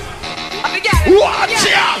 Watch ya. Watch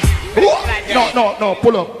ya. No,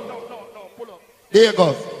 pull up. There you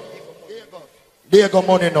go. There you go,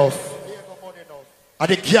 money enough. And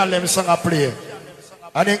the girl them song I play.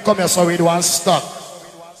 And then come here so we do one stock.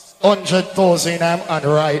 100,000 and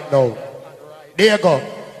right now. There you go.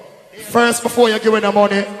 First, before you give me the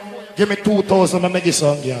money, give me 2,000 and make it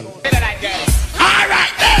song, girl. Alright then.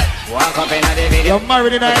 Walk up in the video. You're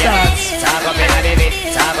married in a dance. Talk up in the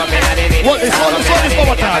video. Talk up in the video. What is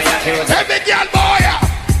one time? Every girl boy,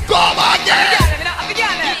 come again.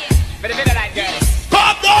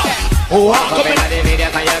 Come down. Walk up in the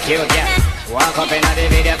video for your cute, yeah. Walk up in the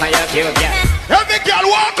video for your cute, yeah. Every girl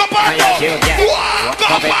walk up and down. Walk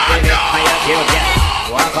up and down.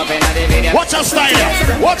 Walk up in the video. Watch your style.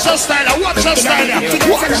 Watch your style. Watch your style.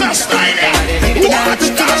 Watch your style. Watch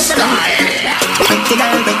your style.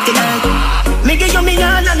 Me give you me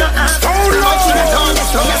all and no half. Oh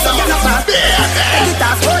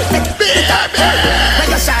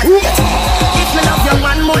if me love you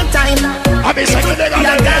one more time, I be saying they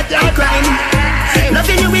got that crime.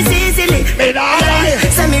 Loving you is easily.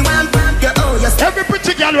 Send me one pump, you oh, you every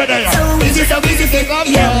pretty girl right there. So easy,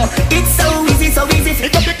 yeah. It's so easy,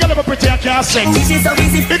 Pick up the girl of a pretty I can't sing. It's so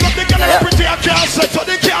easy. Pick up the girl of a pretty I can't sing. So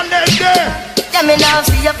they can't let there. Yeah, me now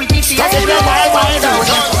see your pretty face. Bubble up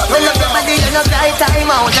your body, you know cry time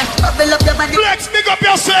out. Bubble up your body. Flex, pick up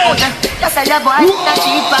yourself. Just say your boy, that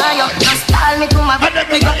cheap by you. Just call me to my body.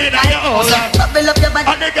 Bubble up your body.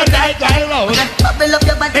 Bubble up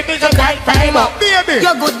your body. Cry time out. Baby,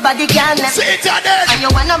 your good body can't let see it again. And you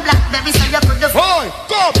want a black baby, so you could have. Boy,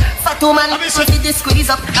 come. Fat woman, see the squeeze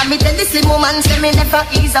up. And me tell the slim woman, say me never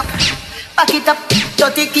ease up. Pack it up,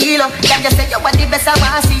 30 kilo. Yeah, you say you want the best I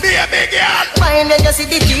want to see. Be a big girl. Mind when you see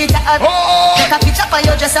the teeth. Take a picture for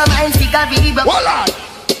you, just a mind figure read. Hold on.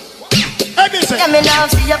 Let me say. Yeah, me now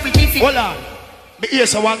see your pretty feet. Hold on. Me hear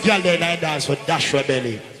some one girl there and dance with dash her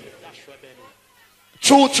belly.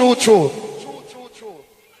 True.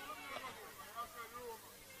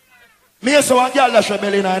 Me hear some one girl dash her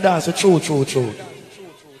belly and dance with true.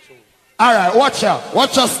 Alright, watch out.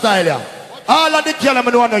 Watch your style here. All of the girls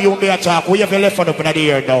I know you may attack. We have your left hand up in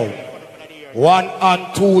the air now. 1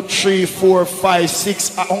 and 2, 3, 4, 5,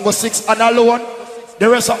 6. I'm going 6 and alone. The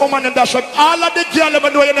rest of woman in dash up. All of the girls I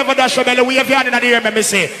know you never dash your belly. We have your hand in the air, let me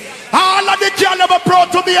say. All of the girls are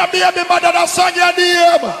proud to be a baby mother that sang your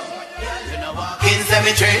name. You know walk in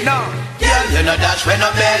cemetery. No. Girl, you know dash when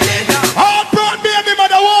no belly. All proud baby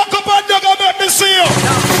mother walk up and down and let me see you.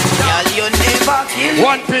 Girl, you never kill.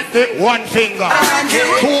 1 picnic, 1 finger.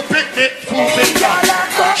 2 picnic, 2 finger.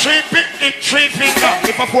 3 picnic, 3 finger.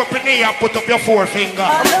 If I 4 picnic, you put up your 4 finger.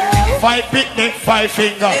 5 picnic, 5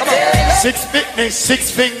 finger. 6 picnic,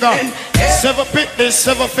 6 finger. 7 picnic,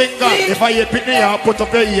 7 finger. If I 8 picnic, you put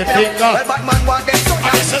up your 8 finger.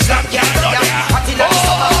 This is not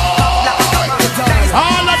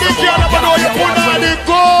all of the girls I know you put on the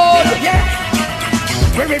gold.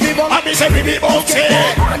 I miss every big bounce.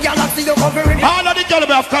 All of the girls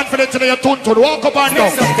have confidence in your tune. Walk up and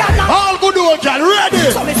down. All good old girl ready.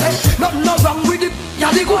 Nothing wrong with it.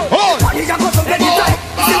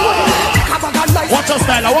 Watch your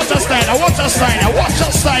style, watch your style, watch your style, watch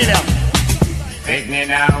your style. Take me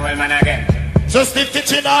now, old man again. Just lift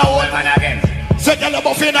it now, old man again. Say girl a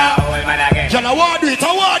buffy now, old man again. Girl I want it,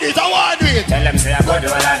 I want it. Tell them say I go do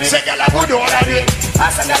all of it. Say girl I go do all of it.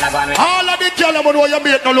 Pass a girl a go on it. All of the the girl them know you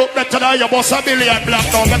make no look better than you bust a million black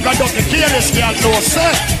now. Make a dirty careless girl know,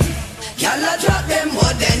 say. Y'all drop them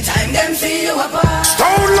more than time, them see you apart.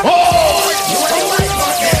 Stone Lord. You are the one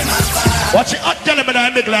for them apart. Watch it, hot girl them in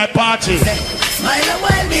a big like party. Smile a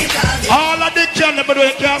while because all of the girl them know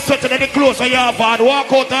you can't sweat in the clothes on your van.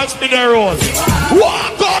 Walk out and spin the road.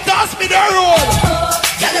 Walk out and spin the road.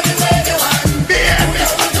 Y'all everywhere they want.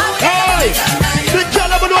 Hey, the girl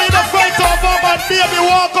them know you don't fight over man. Baby,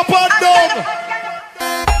 walk up and down.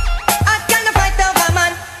 I can't fight over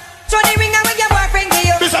man. Throw the ring away your boyfriend to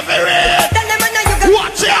you. This is very real. Tell them I know you got.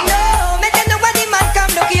 Watch out. No, make them nobody man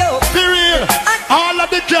come look you. Be real. All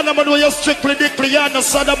of the girl them know you strictly dickly and the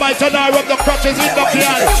sodomite and I rub the crutches in the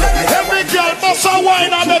piano. Every girl must a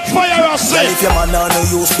wine and make fire a sing. If your man no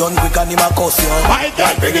use done quick and him a cuss you. My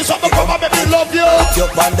girl bring it up and come and make me love you. Put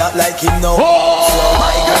your band that like him now.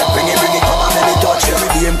 My girl bring it come and let me touch you.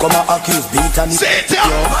 Every day him come and accuse beat and sit ya.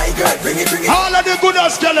 My girl bring it. All of the good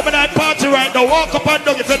ass girl them in that party right now. Walk up and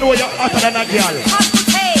down if you know you're hotter than a girl.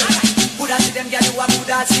 Hey, coulda see them girl, you a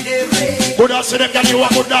coulda see them. Coulda see them girl, you a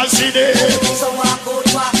coulda see them. So walk out,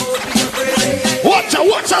 be your friend. Watch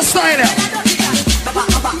your style.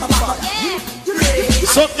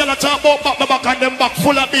 Some girl talk about back my back and them back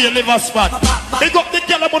full of beer liver spot. Big up the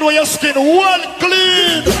girl about your skin well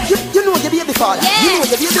clean. You know you be the father. You know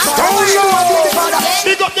you be the father.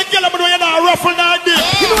 Big up the girl about you not ruffle not deep.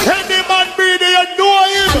 Any man breathe you know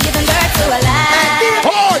him. I'm giving birth to a lie.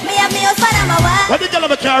 Me and me husband and my wife. But the girl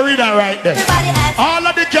about can't read that right there. All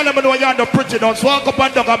of the girl about know you are the pretty dance. Walk up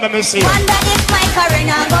and down and make me see. Wonder if my career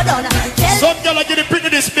now go down. Some girl give the pitney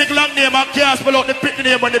this big long name and can't spell out the pitney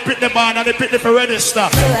name when they pitney man and they pitney for register.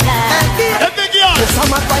 Every girl.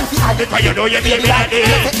 Because you know you baby daddy.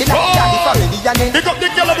 Pick up the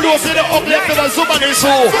girl of blue, see the ugly to the zoom on his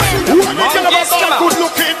soul. Who are the girl of that good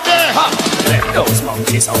looking there? Let those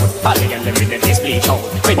monkeys out. Follow them with the display show.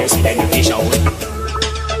 When you see them you be show.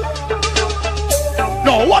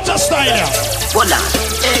 No, what a style here. Hold on.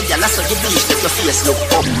 Hey, girl, that's what you do. Let your face look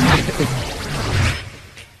up.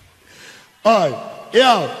 Alright,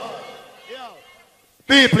 yo.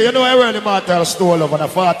 People, you know I really matter stole over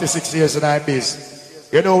 46 years in our biz.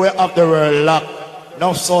 You know we have the world locked.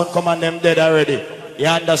 No son come and them dead already. You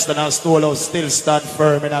understand and stole still stand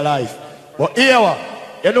firm in a life. But here,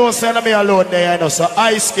 you know send me alone there, you know. So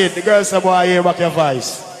ice kid, the girls say boy here back your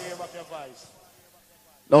voice.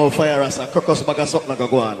 No fire us, crocus back us up like a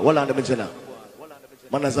go on. Hold on the minute now.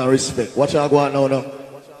 Man has a respect. Watch out go on now, no.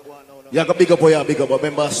 You got big up or you big up, but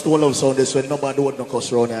remember stole of sound this way, nobody would not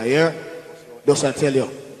cuss around here. Just I tell you.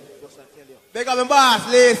 Big up my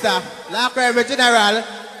boss, Lisa. Lock every general.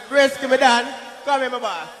 Risk me done. Come here, my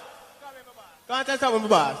boss. Can't tell something, my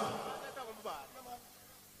boss.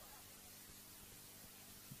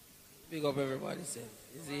 Big up everybody, say.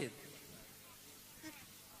 Is it?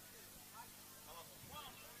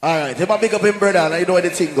 Alright, he might big up him brother and you know where the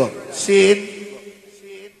thing go. See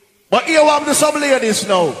it? But here we have the some ladies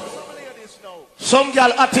now. Some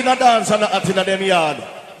girl hot in a dance and not hot in a them yard.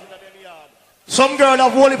 Some girl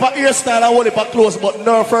have whole heap of hairstyle and whole heap of clothes but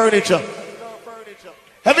no furniture.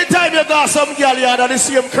 Every time you got some girl yard and the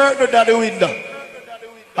same curtain at the window.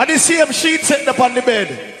 And the same sheet sitting up on the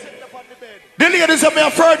bed. The ladies have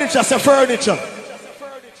made furniture, say furniture.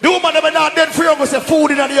 The woman have not dead for you, say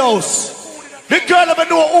food in the house. The girl have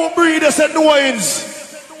know who breed, say noise.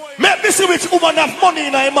 Let me see which woman have money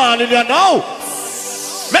in her man in there now.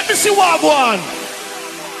 Let me see what I want.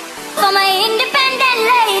 For my independent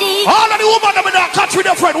lady. All of the women that not catch with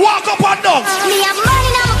their friend, walk up and down. Me have money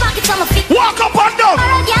in my pocket, so my feet. Walk up and down.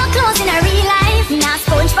 All girl clothes in a real life. Now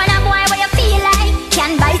sponge for a boy where you feel like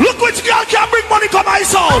can buy. Look which girl can bring money to my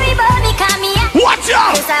soul. Hurry, baby, come here. Watch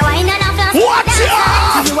out. Cause I wine and I'm fluffy. Watch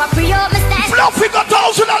out. You a pre up my style. Fluffy got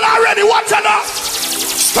 $1,000 already. Watch out.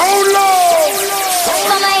 Stone low.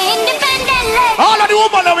 For my independent lady. All of the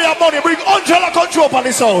women that we have money bring Angela control on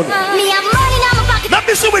the sound. Me have money in my pocket. Let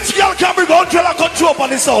me see which girl can bring Angela control on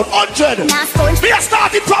the sound. 100. We are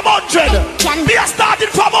starting from 100. We are starting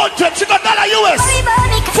from 100. She got $1 US.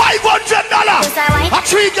 $500. A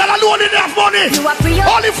 3 girl alone in have money.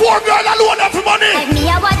 Only 4 girl alone have money. Like me,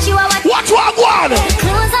 I watch you, I watch. Watch what I want. The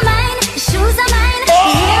clothes are mine, the shoes are mine. The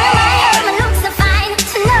hair are mine, my looks are fine.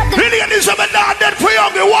 Ladies and not dead for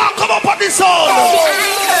young. They walk come up on the sound.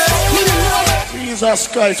 Jesus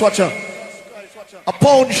Christ, watch her. A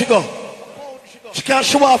pound she go. She can't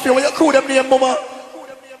show off you. What your crew them name, mama?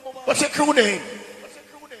 What's your crew name?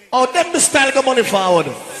 Oh, them the style go money forward.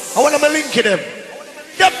 I want to link them.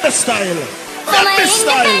 Them the style. Them the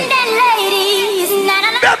style.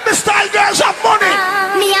 Them the style girls have money.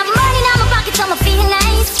 Me have money in my pocket, so I feel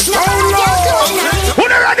nice. No, who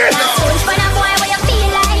they ready?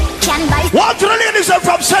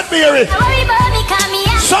 Mary.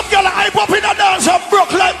 Some girl hype up in a dance and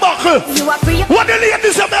broke like buckle. What the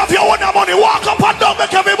ladies say, if you want the money, walk up and down,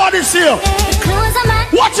 make everybody see you.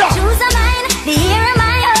 Watch out. The ear of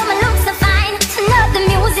my own, my looks are fine. To love the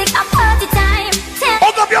music, a party time.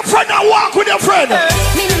 Hug up your friend and walk with your friend.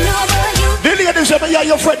 The ladies say, yeah,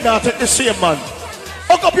 your friend now take the same man.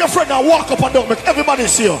 Hug up your friend and walk up and down, make everybody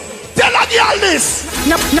see you. Tell a girl this.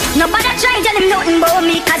 Nobody try tell him nothing about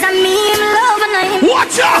me, cause I'm me in love and I'm.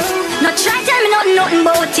 Watch out. No try tell me nothing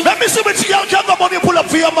about it. Let me see which girl can the money pull up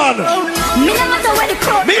for your man. Me no matter where the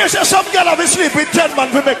crowd. Me say some girl have sleep with 10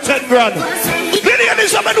 man, we make 10 grand. The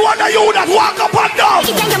ladies have been one of you that walk up and down.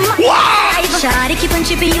 Why? Shawty keep on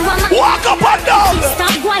chipping you on my. Walk up and down.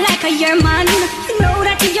 Stop going like a year man. You know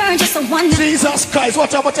that you're just a one. Jesus Christ,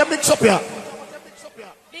 watch out, what you mix up here.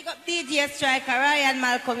 Big up DJ Striker, Ryan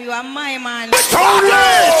Malcolm, you are my man. Turn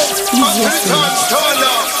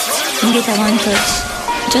Get a one touch.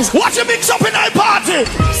 Just what you mix up in that party?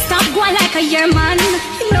 Stop going like a year man.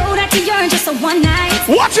 You know that you're just a one night.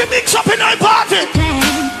 What you mix up in that party?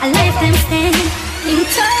 A lifetime stand in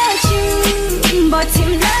touch you, but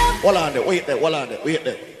in love. Hold on there, wait there, hold on there, wait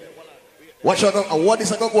there. Watch out, what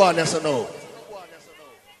is a go on, yes or no?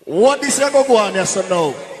 What is a go on, yes or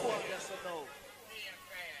no?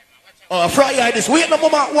 Fry eye this, wait no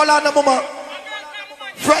mama, hold on no mama.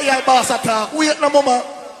 Fry eye boss attack, wait no mama.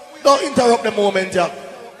 Don't interrupt the moment, yeah.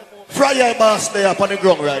 Fry eye boss there up on the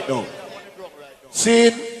ground right now.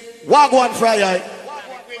 See, Wagwan Fry eye.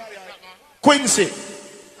 Quincy.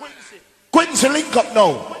 Quincy link up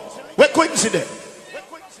now. Where Quincy there?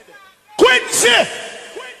 Quincy!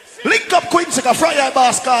 Link up Quincy, cause Fry eye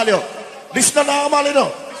boss call you. This is not normal, you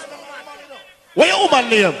know. Where your woman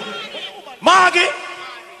name? Margie?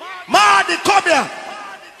 Margie, come here.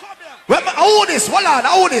 Who this? Hold on,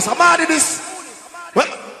 who this? I'm Margie this.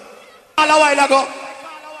 All a while ago.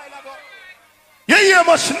 You hear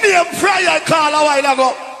much name Fry I call a while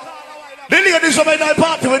ago. The ladies of my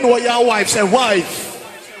party when know your wife say wife.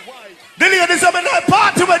 The ladies of my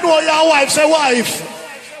party when know your wife say wife.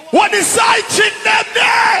 What is side chick them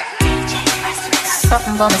there?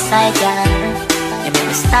 Something by my side, girl. You made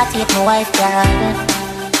me start with my wife, girl.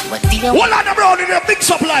 Hold on the brown in your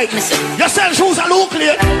mix up like you sell shoes and look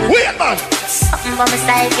clear. Wait man. Something by my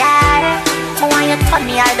side, girl. I want you to turn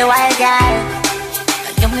me all the while, girl.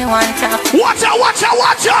 You me want to. Watch out, watch out,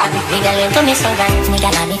 watch out. Me girl into me so right, me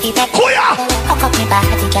girl and me fit it. Hook up me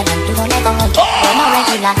body, girl and do let go. You're no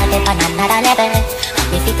regular, dip on another level.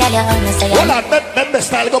 Me fit tell you, me say. Hold on, member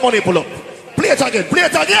style, go money pull up. Play it again, play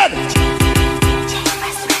it again.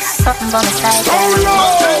 Something by my side, girl.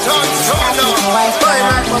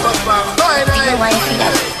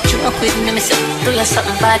 You up with me, me say, do you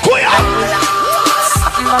something bad.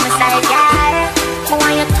 Something by my side, girl.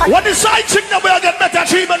 What the side chick now will get better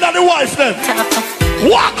treatment than the wife then?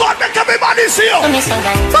 Walk on, make everybody see you.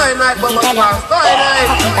 Fine night, Baba. Fine night.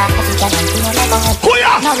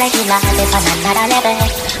 Kuya.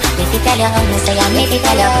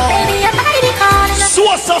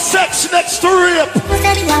 Source of sex next to rape.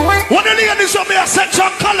 When the ladies of me a sex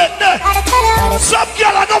and collect there. Some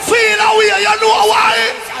girl I don't feel away, you know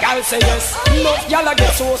why? Girl say yes. No, y'all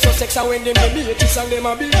get so sex and when them be kiss and them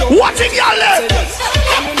a be done. What in y'all left?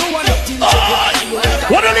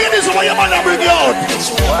 What the ladies of your man bring you out?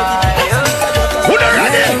 Who they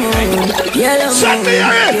ready? Send me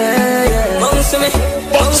here. Bounce me.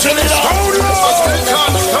 Bounce me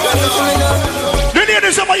the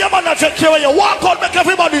ladies of your man take care of you. Walk out, make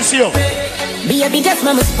everybody see you. Baby, just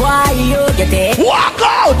mama spoil you, get it. Walk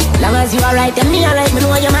out! Long as you are right and me alright, me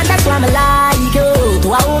know your man, that's why I like you.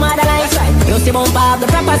 To a woman that likes right. You see bump up the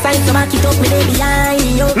proper sign, so back it up, me day behind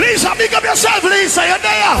you. Lisa, big up yourself, Lisa, you're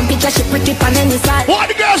there. Picture she pretty pan any side. What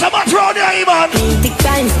the girls are much round here, man? Big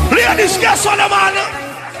time. Ladies, guess on the man.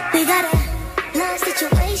 We got a love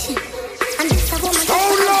situation. And it's a woman.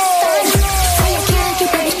 Oh no!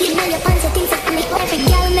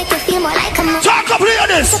 Talk up,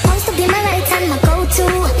 ladies! Supposed to be my right hand, my go-to.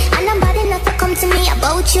 And I'm bad enough to come to me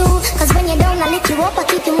about you. Cause when you're down, I lift you up, I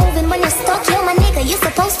keep you moving. When you're stuck, you're my nigga, you're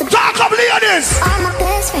supposed to be. Talk up, ladies! I'm my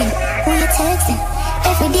best friend, who you texting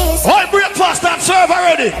every day. Oi, breakfast and serve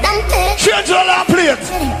already. Change all our plate.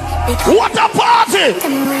 What a party!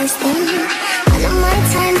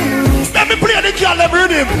 Let me play the girl, let me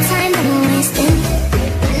read him.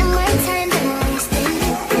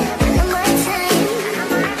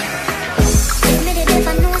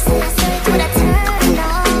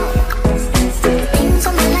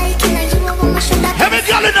 Every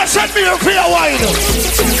girl in the set me here for your wine.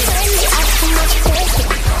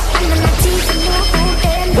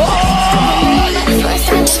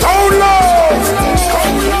 Oh,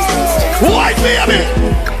 no!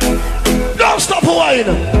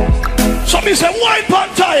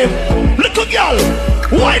 girl.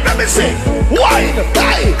 Wine, let me see. Wine.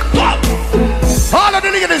 Hey, come. All of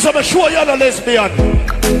the ladies, I'm sure you're a lesbian.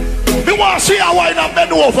 Me want to see her wine and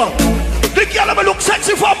bend over. The girl me look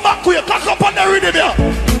sexy from back way. Cock up on the rhythm here.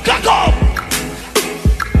 Cock up.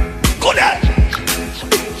 Good there.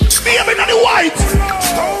 Baby in the white.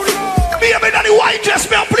 Baby in the white dress.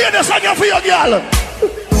 Me play this song for your girl.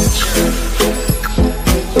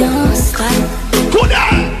 Don't stop. Good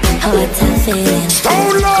there. How it's a feeling.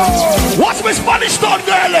 Stone Lord. What's my Spanish stone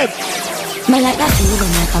girl? Me like that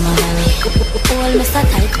feeling like I'm a valley. Hold me so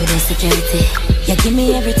tight with the security. You give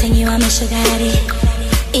me everything you want, me sugar daddy.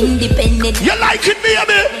 Independent. You like it,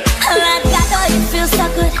 baby? I like that, oh, you feel so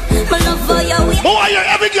good. My love for you. Boy, you're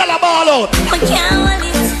every girl a ball out. I can't hold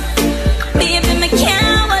it. Baby, I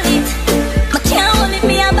can't hold it. I can't hold it,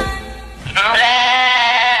 me a ball.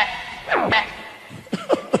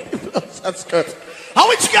 That's good. How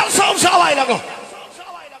which girl sounds a while ago?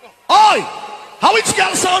 Oi! How which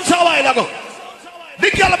girl sounds a while ago? The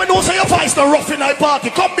girl me know say your voice no rough in my party.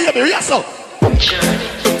 Come baby, yes sir.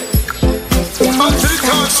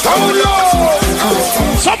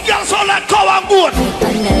 Some girls sound like cow and goat.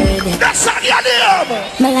 That's not your name.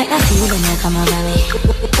 Me like that feeling like I'm a valley.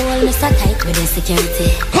 Hold me so tight with the security.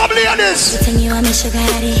 Come ladies. Everything you want, me sugar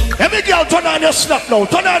daddy. Every girl turn on your snap now.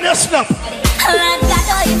 Turn on your snap. I like that,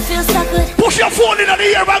 oh, you feel so good. Push your phone in the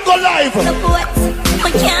air and go live. No boy, I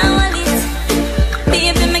can't hold it.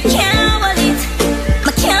 Baby, I can't hold it.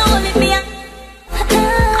 I can't hold it, me. I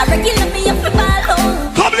regular me up the ball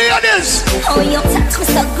home. Come ladies. Oh, you touch me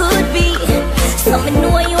so good, B. So me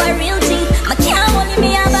know you are real G. I can't hold it,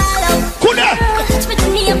 me a ball home. Could you touch me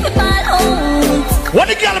up the ball home? When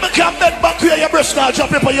the girl can bend back here, your breast now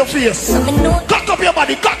drop it on your face. So me know. Cock up your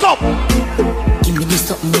body, cock up. Give me this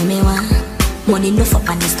something you me want. Money enough up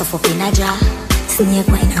and this stuff up in a jar. Snake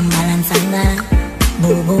wine and balance and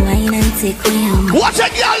Bobo wine and take me home. What's a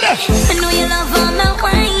girl left? I know you love all my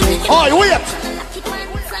wine. Oh, wait.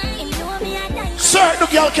 Certain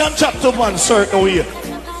girl can chat to man certain way.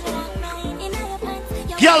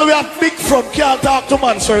 Girl we have big front can't talk to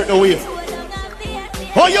man certain way.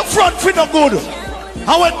 Oh, your front fit no good.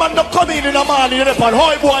 And when man don't come in the morning, you're on,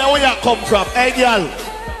 oh boy, where you come from? Hey girl.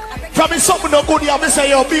 From is something no good, you have to say,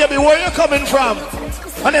 yo, baby, where you coming from?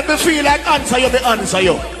 And if you feel like answer you, they answer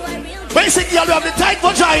you. Basically, you have the tight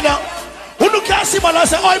vagina. Who look at see man and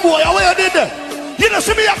say, oh boy, where you did that? You don't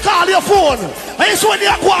see me, you call your phone. And you see when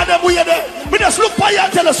you go on them way there. We just look by you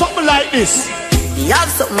and tell us something like this. You have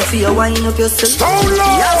something for your wine up yourself. You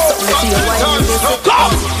have something for your wine up yourself.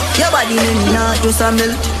 Come! Your body may not just a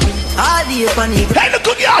melt. All the up and it. Hey, look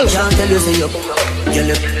good girl! Can't tell you say you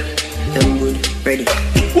look them good, ready.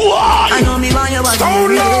 Why? I know me want your body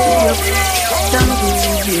ready.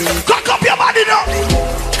 Cock up your body now.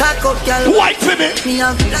 Cock up girl. White for me. Me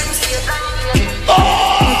have make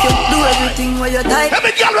you do everything where you die.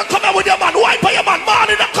 Every girl will come out with your man. White for your man. Man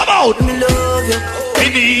in come out. Me love you. Me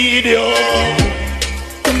need you.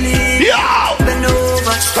 Yo. Bend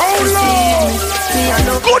over.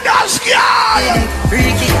 Good as girl.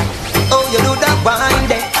 Freaky. Oh, you do that wine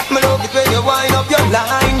there. Me love it when you wind up your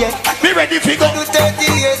line, yeah. Be ready, figure. Do 30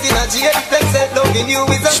 years in a jail. Let's say loving you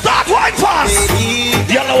is a start wine fast.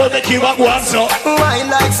 You know what make you walk one so.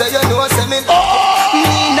 Wine like so you know me. Oh.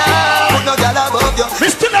 Me now. Put no girl above you.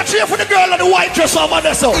 Me still not cheer for the girl in the white dress on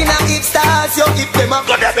there so. In a keep stars, you keep them up.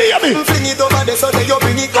 Go there, baby. Fling it over there so that you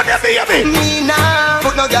bring it. Go there, baby. Me now.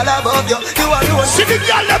 Put no girl above you. You are the one. See the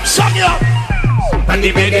girl them song ya. On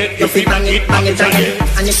the bed, you feel bang it again.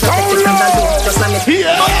 And it's not the from the door, just like me.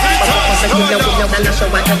 Yeah.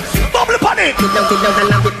 Bubble upon it.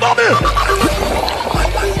 Bubble.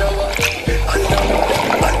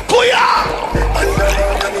 Kuya.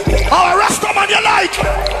 Oh, Rasta man you like.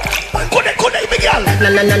 Could it, big girl.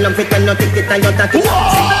 No, pretend not take it and you take it.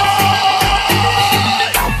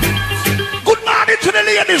 Good morning to the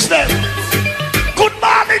ladies then. Good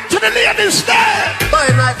morning to the ladies there.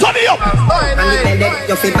 Turn it up. And the bed,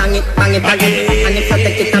 you feel bang it again. And if you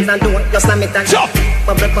take it and do it, just slam it and jump.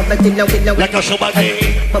 Bubble, till you. Like a show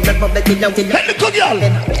again. Bubble, till you. Hey, the good girl.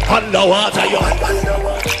 Underwater, you.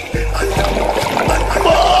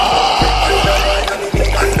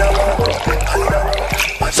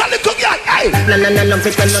 Sally good girl, hey. No,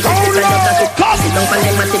 pretend not take it and you take it. Sit down for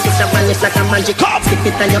them and take it up and it's like a magic. Skip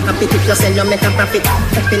it and you happy if you sell, you make a profit.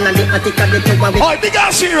 Up in the attic of the two of it. Oh, big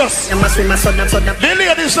and serious. You must swim a soda. The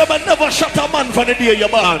ladies never shot a man for the day you're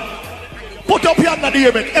born. Put up your hand in the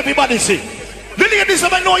ear, make everybody see. The ladies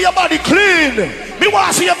never know your body clean. Me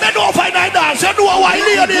want to see you bend over in that dance. You know why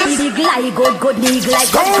ladies? Big like good, nig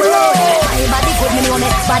like good. My body good, me know me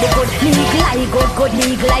body good. Nig like good,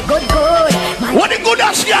 nig like good. What the good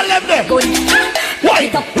ass girl left there?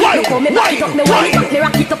 Why? Me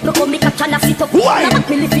rock it up, look how me catch and I sit up. Why?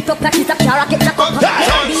 Me lift it up like it's a car, I get up. Me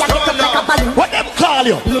I get up like a balloon. What them call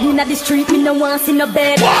you? Lady inna the street, me no want see no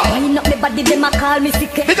bed. Wind up me body, them a call me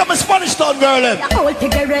sick. Pick up a Spanish town girl them.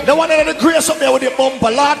 The one that the grace up there with the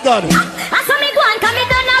bumper, Lord God. I saw me go and come me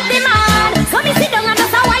done up the man. So me sit down and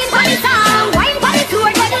just a wine for the song. Wine for the floor,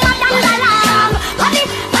 then my dance along. Honey.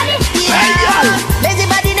 Hey girl. Lazy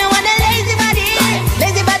body no want a lazy body.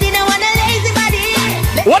 Lazy body no want a lazy body.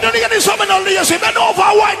 What do you get this woman on lazy? Bend over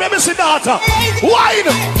wine, let me see daughter. Wine.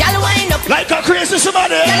 Girl wine up like a crazy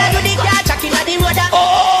somebody. Girl do the car chuck inna the road.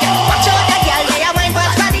 Watch out the girl, they a wine for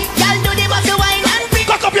body. Girl do the muscle wine and pick.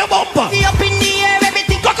 Cock up your bumper. See up in the air,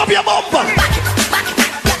 everything. Cock up your bumper.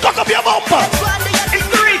 Cock up your bumper. It's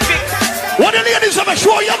terrific. What the ladies have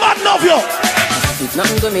show your man love you. It's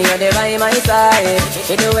nothing to me, you're there by my side.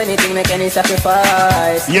 You do anything, make any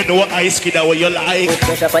sacrifice. You know what ice kid that what you like. Put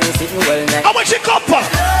pressure on you sitting well night. How much she come for?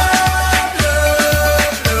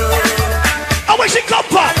 How much she come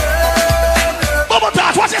for? Mama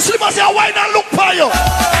Tat, what's your slimmers here? Why not look for you?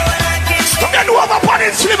 Come here, over upon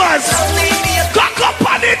it, slimmers. Cock up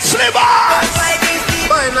on it, slimmers.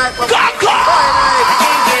 Cock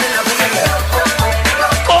up.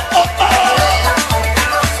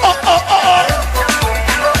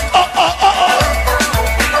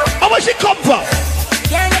 How much she come for?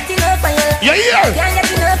 Can't get enough of you. You hear? Can't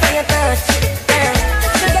get enough of your touch.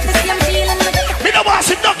 You get the same feeling. Me no want to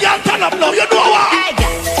sit down, girl, turn up now. You know what?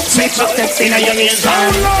 Switch up sex in your knees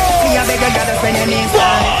down. See a beggar gotta spend your knees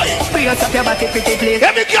down. Bring up your body pretty please.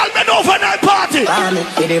 Every girl been over night party.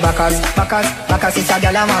 With the backers is a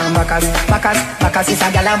gal a man. Backers is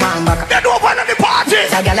a gal a man. Been over at the party.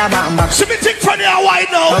 It's a gal a man. See me think friend here wine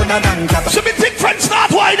now. See me think friend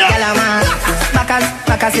start wine now. Gal a man.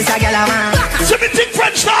 Backers is a gal a man. See me think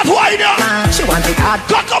friend start wine now. She want it hard.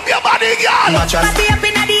 Cock up your body, girl. Body up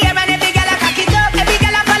in the air and every girl a cock it up. Every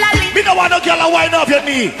girl a follow lead. Me no want no girl a wine up your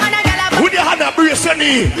knee. With your hand up, brace your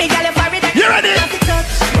knee. Me girl a for it. You ready?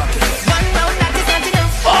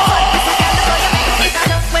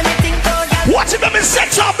 Watch it, let me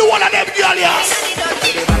set up the one of them girl, yes.